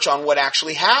research on what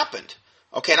actually happened.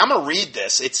 Okay, and I'm going to read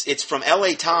this. It's from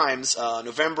LA Times,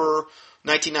 November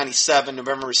 1997,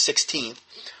 November 16th.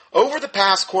 Over the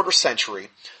past quarter century,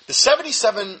 the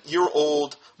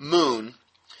 77-year-old Moon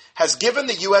has given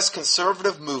the U.S.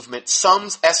 conservative movement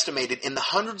sums estimated in the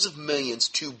hundreds of millions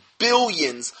to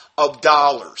billions of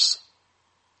dollars.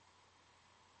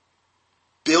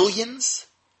 Billions?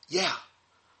 Yeah.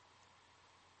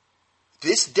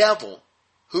 This devil,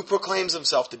 who proclaims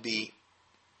himself to be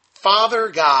Father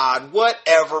God,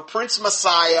 whatever, Prince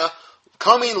Messiah,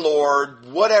 coming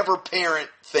Lord, whatever parent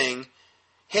thing,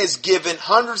 has given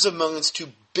hundreds of millions to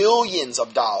billions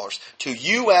of dollars to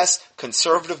U.S.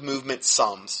 conservative movement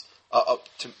sums,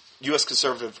 to U.S.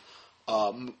 conservative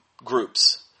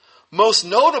groups. Most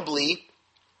notably,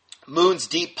 Moon's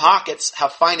deep pockets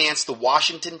have financed the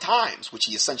Washington Times, which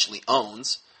he essentially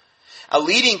owns, a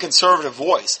leading conservative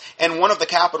voice, and one of the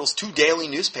capital's 2 daily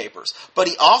newspapers. But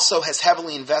he also has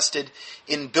heavily invested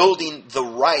in building the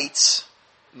rights,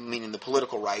 meaning the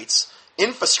political rights,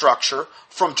 infrastructure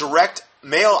from direct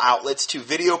mail outlets to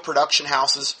video production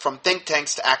houses, from think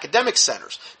tanks to academic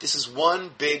centers. This is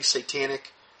one big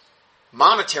satanic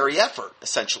monetary effort,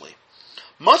 essentially.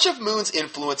 Much of Moon's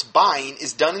influence buying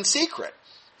is done in secret,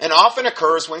 and often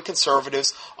occurs when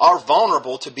conservatives are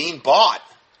vulnerable to being bought.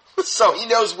 So he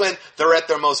knows when they're at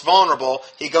their most vulnerable.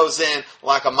 He goes in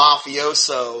like a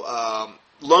mafioso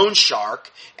loan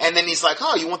shark, and then he's like,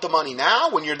 oh, you want the money now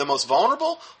when you're the most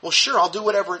vulnerable? Well, sure, I'll do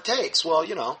whatever it takes. Well,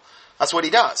 that's what he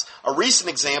does. A recent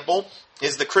example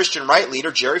is the Christian right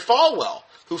leader Jerry Falwell,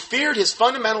 who feared his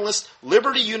fundamentalist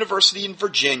Liberty University in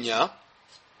Virginia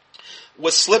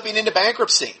was slipping into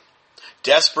bankruptcy.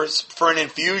 Desperate for an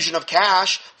infusion of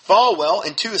cash, Falwell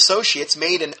and 2 associates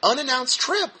made an unannounced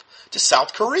trip to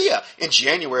South Korea in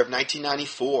January of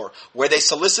 1994, where they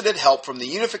solicited help from the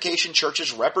Unification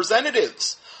Church's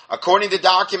representatives. According to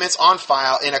documents on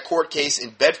file in a court case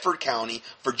in Bedford County,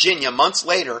 Virginia, months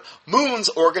later, Moon's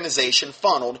organization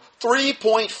funneled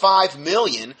 $3.5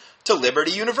 million to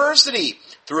Liberty University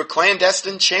through a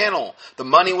clandestine channel. The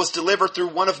money was delivered through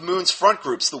one of Moon's front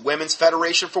groups, the Women's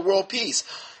Federation for World Peace.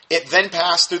 It then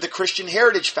passed through the Christian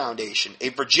Heritage Foundation, a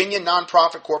Virginia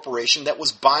nonprofit corporation that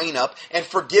was buying up and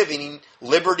forgiving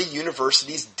Liberty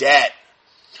University's debt.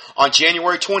 On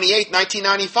January 28,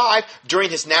 1995, during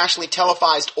his nationally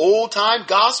televised old-time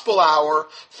gospel hour,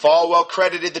 Falwell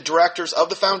credited the directors of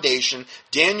the foundation,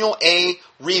 Daniel A.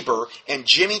 Reber and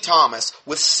Jimmy Thomas,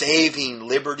 with saving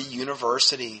Liberty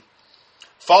University.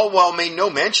 Falwell made no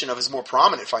mention of his more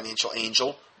prominent financial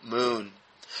angel, Moon,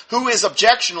 who is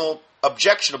objectionable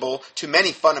to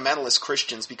many fundamentalist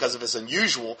Christians because of his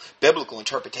unusual biblical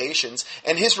interpretations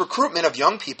and his recruitment of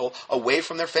young people away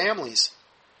from their families.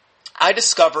 I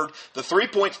discovered the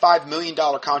 $3.5 million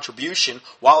contribution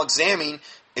while examining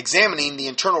the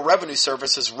Internal Revenue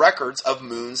Service's records of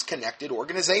Moon's connected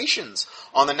organizations.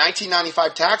 On the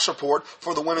 1995 tax report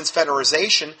for the Women's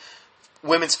Federation,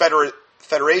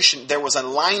 there was a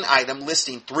line item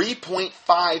listing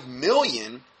 $3.5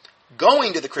 million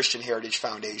going to the Christian Heritage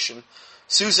Foundation.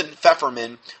 Susan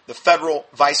Pfefferman, the federal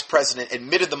vice president,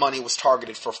 admitted the money was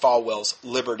targeted for Falwell's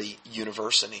Liberty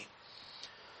University.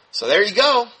 So there you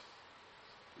go.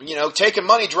 Taking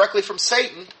money directly from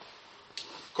Satan.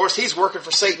 Of course, he's working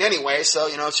for Satan anyway, so,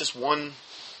 it's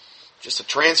just a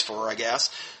transfer, I guess.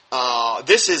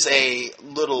 This is a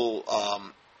little,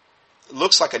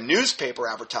 looks like a newspaper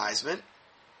advertisement,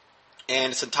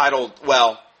 and it's entitled,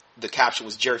 the caption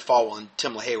was Jerry Falwell and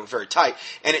Tim LaHaye were very tight,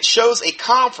 and it shows a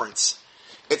conference.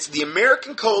 It's the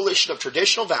American Coalition of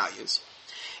Traditional Values,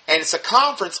 and it's a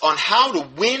conference on how to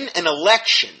win an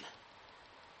election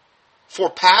for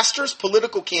pastors,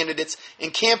 political candidates,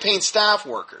 and campaign staff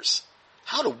workers.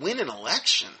 How to win an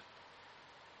election?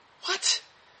 What?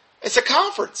 It's a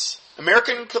conference.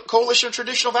 American Coalition of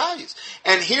Traditional Values.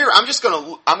 And here, I'm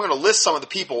going to list some of the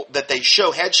people that they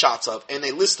show headshots of, and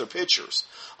they list their pictures.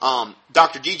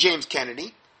 Dr. D. James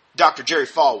Kennedy, Dr. Jerry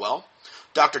Falwell,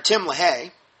 Dr. Tim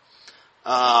LaHaye,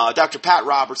 Dr. Pat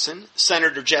Robertson,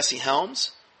 Senator Jesse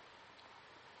Helms,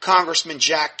 Congressman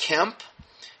Jack Kemp.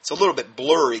 It's a little bit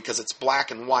blurry because it's black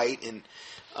and white. And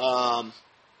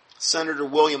Senator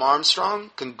William Armstrong,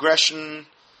 Newt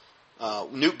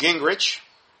Gingrich,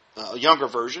 a younger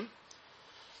version,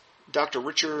 Dr.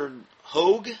 Richard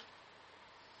Hogue,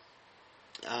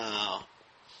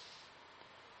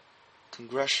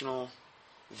 Congressional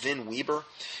Vin Weber.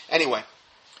 Anyway,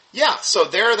 yeah, so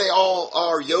there they all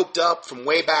are yoked up from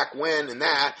way back when and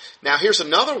that. Now here's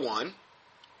another one,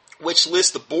 which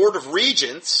lists the Board of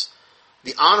Regents,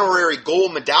 the honorary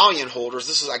gold medallion holders.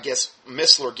 This is, I guess,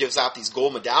 Missler gives out these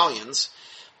gold medallions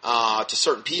to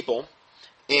certain people.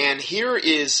 And here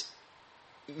is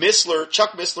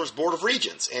Chuck Missler's Board of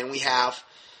Regents. And we have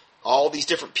all these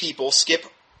different people. Skip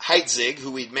Heitzig,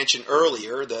 who we mentioned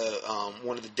earlier,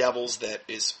 one of the devils that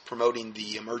is promoting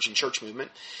the emerging church movement.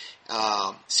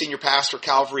 Senior pastor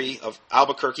Calvary of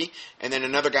Albuquerque. And then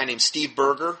another guy named Steve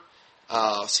Berger,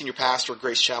 senior pastor at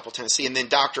Grace Chapel, Tennessee. And then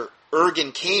Dr.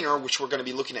 Ergen Kainer, which we're going to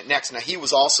be looking at next. Now, he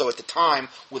was also at the time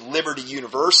with Liberty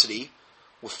University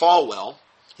with Falwell.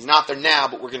 He's not there now,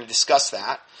 but we're going to discuss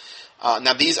that.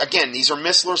 Now, these are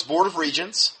Missler's Board of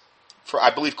Regents for, I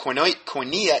believe,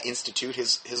 Koinonia Institute,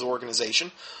 his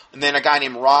organization. And then a guy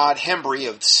named Rod Hembry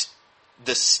of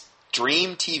the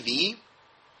Stream TV,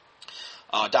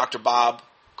 Dr. Bob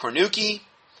Kornucki,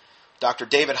 Dr.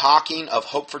 David Hawking of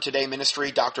Hope for Today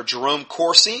Ministry, Dr. Jerome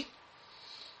Corsi,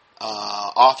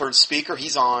 author and speaker.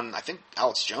 He's on, I think,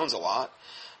 Alex Jones a lot.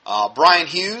 Brian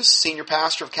Hughes, senior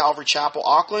pastor of Calvary Chapel,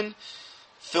 Auckland.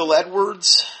 Phil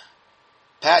Edwards,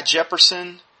 Pat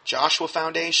Jefferson, Joshua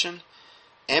Foundation,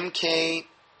 M.K.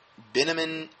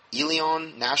 Benjamin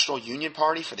Elion, National Union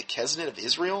Party for the Kesnet of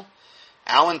Israel.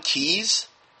 Alan Keyes,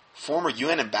 former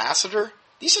UN ambassador.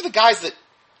 These are the guys that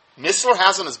Missler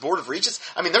has on his Board of Regents.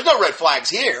 I mean, there's no red flags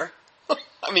here.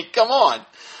 I mean, come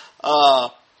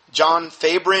on. John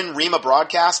Fabrin, Rima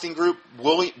Broadcasting Group,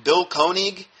 Bill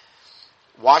Koenig,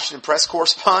 Washington Press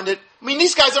correspondent. I mean,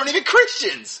 these guys aren't even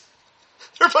Christians.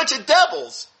 They're a bunch of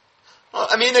devils.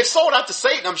 I mean, they've sold out to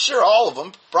Satan, I'm sure, all of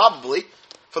them, probably,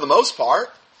 for the most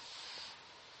part.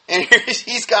 And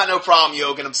he's got no problem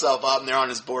yoking himself up, and they're on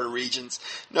his Board of Regents.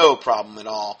 No problem at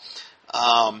all.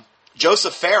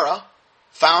 Joseph Farah,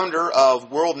 founder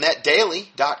of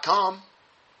WorldNetDaily.com.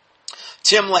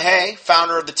 Tim LaHaye,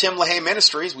 founder of the Tim LaHaye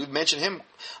Ministries. We've mentioned him.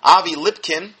 Avi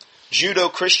Lipkin, Judo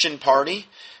Christian Party.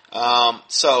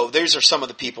 So these are some of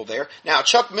the people there. Now,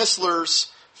 Chuck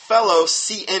Missler's fellow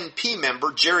CNP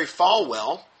member, Jerry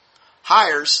Falwell,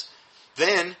 hires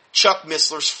then Chuck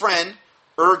Missler's friend,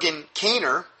 Ergen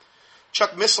Kainer.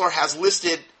 Chuck Missler has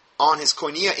listed on his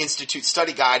Koinonia Institute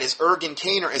study guide as Ergen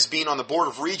Kainer as being on the Board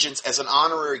of Regents as an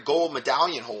honorary gold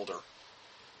medallion holder.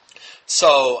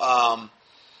 So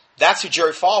that's who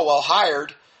Jerry Falwell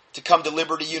hired to come to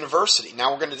Liberty University.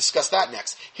 Now we're going to discuss that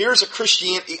next. Here's a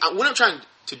Christianity. What I'm trying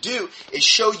to do is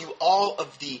show you all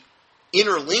of the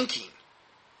interlinking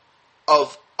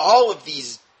of all of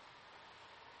these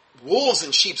wolves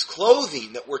in sheep's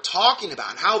clothing that we're talking about,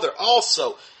 and how they're all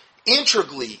so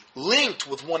integrally linked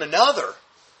with one another.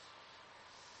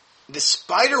 This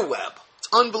spider web. It's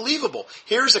unbelievable.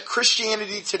 Here's a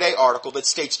Christianity Today article that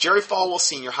states Jerry Falwell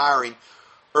Sr. hiring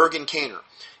Ergen Kainer.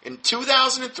 In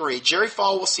 2003, Jerry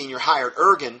Falwell Sr. hired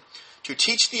Ergen to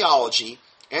teach theology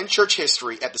and church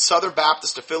history at the Southern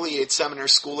Baptist Affiliated Seminary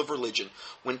School of Religion.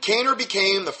 When Kainer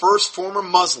became the first former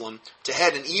Muslim to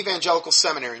head an evangelical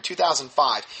seminary in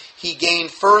 2005, he gained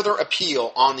further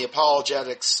appeal on the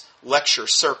apologetics lecture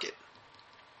circuit.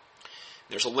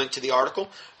 There's a link to the article.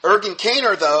 Ergen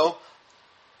Kainer, though,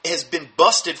 has been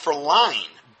busted for lying,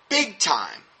 big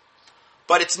time.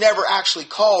 But it's never actually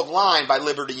called lying by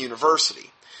Liberty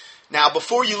University. Now,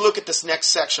 before you look at this next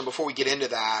section, before we get into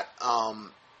that,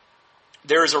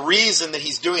 there is a reason that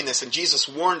he's doing this, and Jesus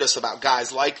warned us about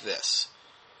guys like this.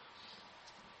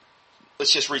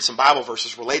 Let's just read some Bible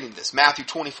verses relating to this. Matthew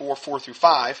 24, 4 through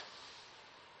 5.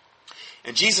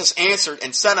 And Jesus answered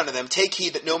and said unto them, Take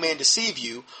heed that no man deceive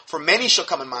you, for many shall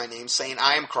come in my name, saying,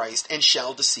 I am Christ, and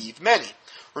shall deceive many.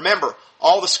 Remember,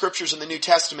 all the scriptures in the New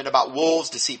Testament about wolves,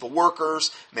 deceitful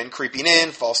workers, men creeping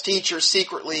in, false teachers,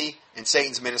 secretly, and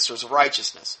Satan's ministers of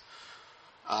righteousness.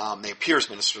 They appear as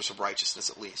ministers of righteousness,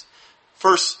 at least.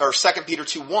 2 Peter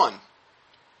 2:1.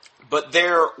 But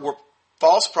there were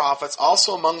false prophets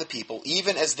also among the people,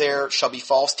 even as there shall be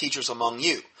false teachers among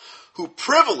you, who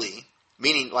privily,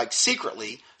 meaning like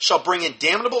secretly, shall bring in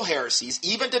damnable heresies,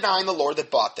 even denying the Lord that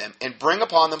bought them, and bring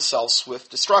upon themselves swift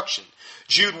destruction.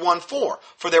 Jude 1:4.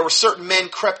 For there were certain men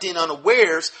crept in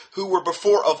unawares, who were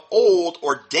before of old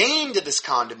ordained to this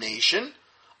condemnation,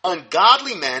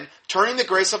 ungodly men, turning the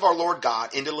grace of our Lord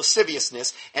God into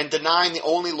lasciviousness, and denying the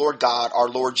only Lord God, our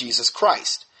Lord Jesus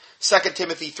Christ. 2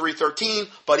 Timothy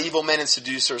 3:13, but evil men and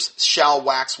seducers shall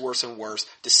wax worse and worse,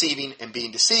 deceiving and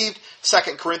being deceived.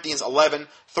 2 Corinthians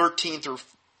 11:13 through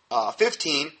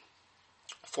 15,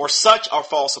 for such are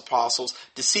false apostles,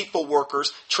 deceitful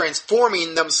workers,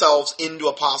 transforming themselves into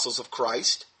apostles of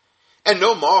Christ. And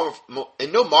no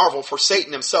marvel, for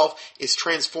Satan himself is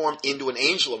transformed into an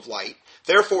angel of light.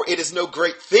 Therefore it is no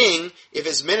great thing if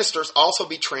his ministers also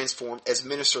be transformed as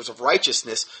ministers of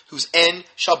righteousness, whose end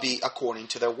shall be according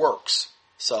to their works.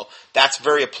 So that's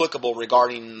very applicable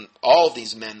regarding all of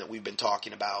these men that we've been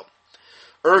talking about.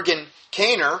 Ergin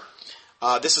Caner,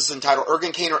 this is entitled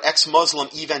Ergin Caner, ex-Muslim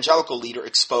evangelical leader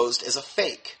exposed as a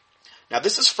fake. Now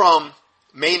this is from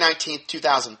May 19th,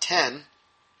 2010.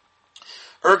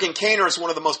 Ergin Caner is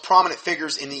one of the most prominent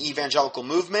figures in the evangelical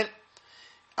movement.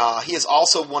 He is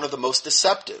also one of the most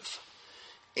deceptive.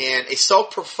 And a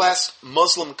self-professed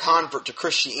Muslim convert to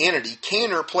Christianity,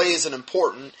 Caner plays an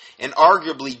important and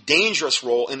arguably dangerous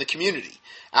role in the community.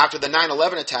 After the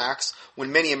 9/11 attacks,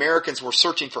 when many Americans were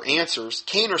searching for answers,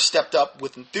 Caner stepped up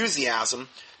with enthusiasm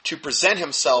to present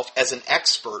himself as an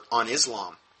expert on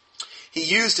Islam. He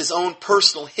used his own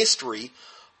personal history,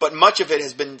 but much of it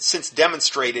has been since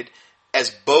demonstrated as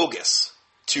bogus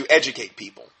to educate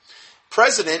people.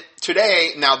 President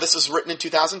today, now this is written in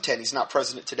 2010, he's not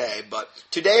president today, but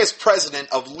today is president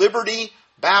of Liberty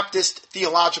Baptist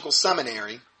Theological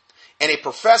Seminary and a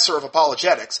professor of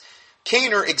apologetics.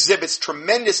 Caner exhibits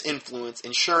tremendous influence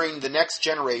in shaping the next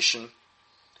generation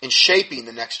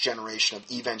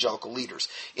of evangelical leaders.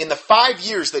 In the 5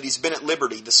 years that he's been at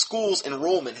Liberty, the school's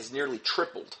enrollment has nearly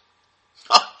tripled.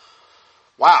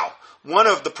 Wow. One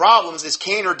of the problems is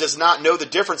Caner does not know the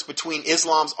difference between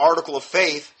Islam's article of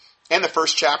faith and the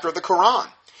first chapter of the Quran.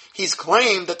 He's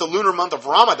claimed that the lunar month of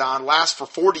Ramadan lasts for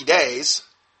 40 days,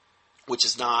 which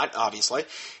is not, obviously.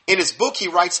 In his book, he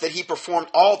writes that he performed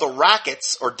all the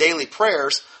rakats, or daily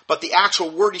prayers, but the actual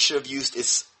word he should have used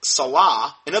is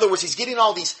salah. In other words, he's getting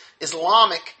all these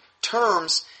Islamic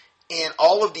terms and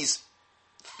all of these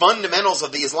fundamentals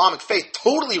of the Islamic faith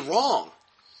totally wrong.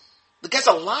 The guy's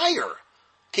a liar.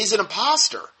 He's an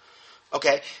imposter.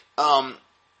 Okay?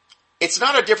 It's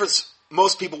not a difference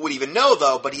most people would even know,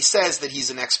 though, but he says that he's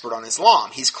an expert on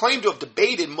Islam. He's claimed to have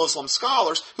debated Muslim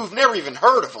scholars who've never even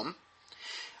heard of him.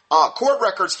 Court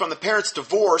records from his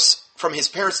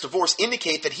parents' divorce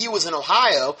indicate that he was in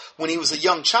Ohio when he was a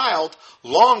young child,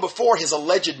 long before his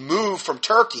alleged move from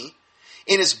Turkey.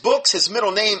 In his books, his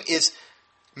middle name is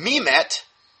Mehmet,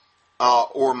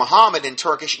 or Muhammad in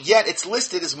Turkish, yet it's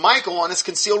listed as Michael on his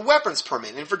concealed weapons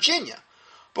permit in Virginia.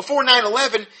 Before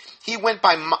 9/11, he went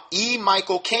by E.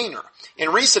 Michael Caner.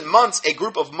 In recent months, a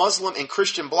group of Muslim and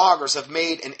Christian bloggers have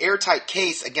made an airtight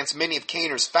case against many of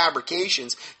Caner's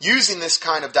fabrications using this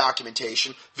kind of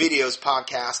documentation, videos,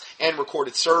 podcasts, and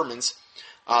recorded sermons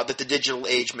that the digital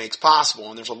age makes possible.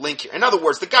 And there's a link here. In other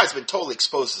words, the guy's been totally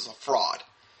exposed as a fraud.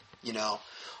 You know,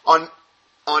 on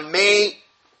May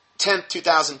 10th,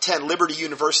 2010, Liberty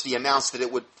University announced that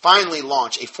it would finally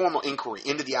launch a formal inquiry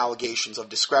into the allegations of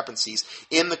discrepancies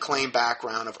in the claim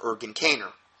background of Ergin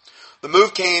Caner. The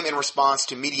move came in response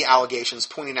to media allegations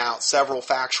pointing out several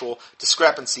factual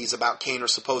discrepancies about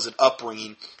Caner's supposed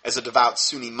upbringing as a devout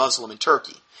Sunni Muslim in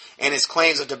Turkey, and his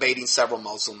claims of debating several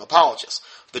Muslim apologists.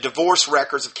 The divorce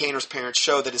records of Caner's parents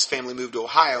show that his family moved to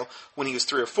Ohio when he was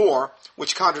 3 or 4,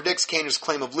 which contradicts Caner's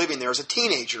claim of living there as a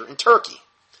teenager in Turkey.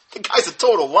 The guy's a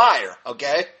total liar,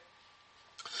 okay?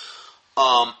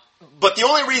 But the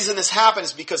only reason this happened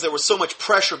is because there was so much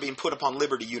pressure being put upon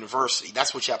Liberty University.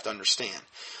 That's what you have to understand.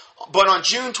 But on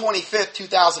June 25th,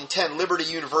 2010, Liberty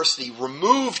University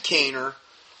removed Caner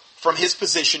from his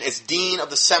position as dean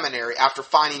of the seminary after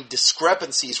finding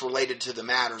discrepancies related to the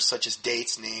matters such as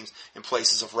dates, names, and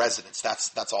places of residence.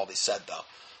 That's all they said, though.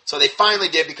 So they finally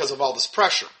did because of all this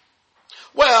pressure.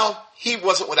 Well, he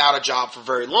wasn't without a job for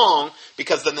very long,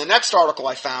 because then the next article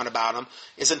I found about him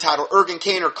is entitled, Ergen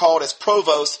Kaner called as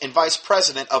provost and vice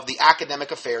president of the academic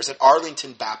affairs at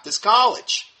Arlington Baptist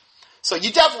College. So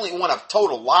you definitely want a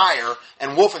total liar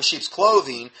and wolf in sheep's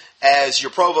clothing as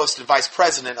your provost and vice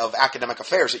president of academic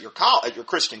affairs at your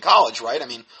Christian college, right? I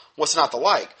mean, what's not to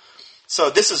like?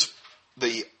 So this is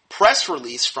the press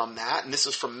release from that, and this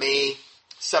is from May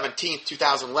 17th,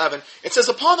 2011. It says,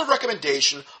 upon the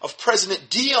recommendation of President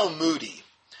D.L. Moody,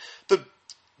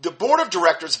 the board of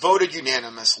directors voted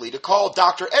unanimously to call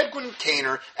Dr. Edwin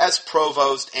Kaner as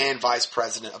provost and vice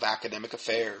president of academic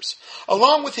affairs.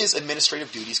 Along with his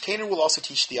administrative duties, Kaner will also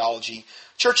teach theology,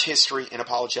 church history, and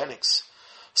apologetics.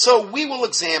 So we will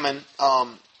examine,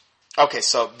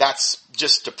 so that's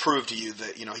just to prove to you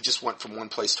that, he just went from one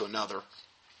place to another.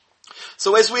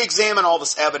 So as we examine all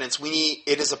this evidence,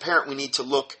 it is apparent we need to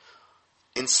look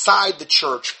inside the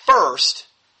church first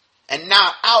and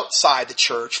not outside the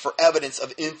church for evidence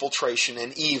of infiltration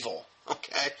and evil.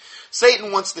 Okay?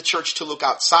 Satan wants the church to look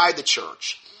outside the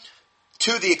church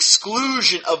to the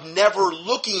exclusion of never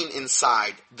looking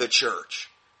inside the church.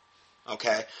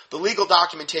 Okay? The legal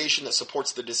documentation that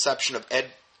supports the deception of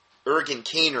Ergen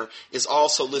Kaner is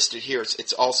also listed here.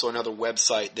 It's also another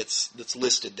website that's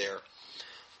listed there.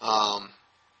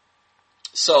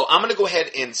 So I'm going to go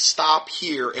ahead and stop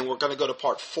here, and we're going to go to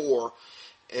part 4,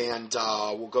 and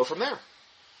we'll go from there.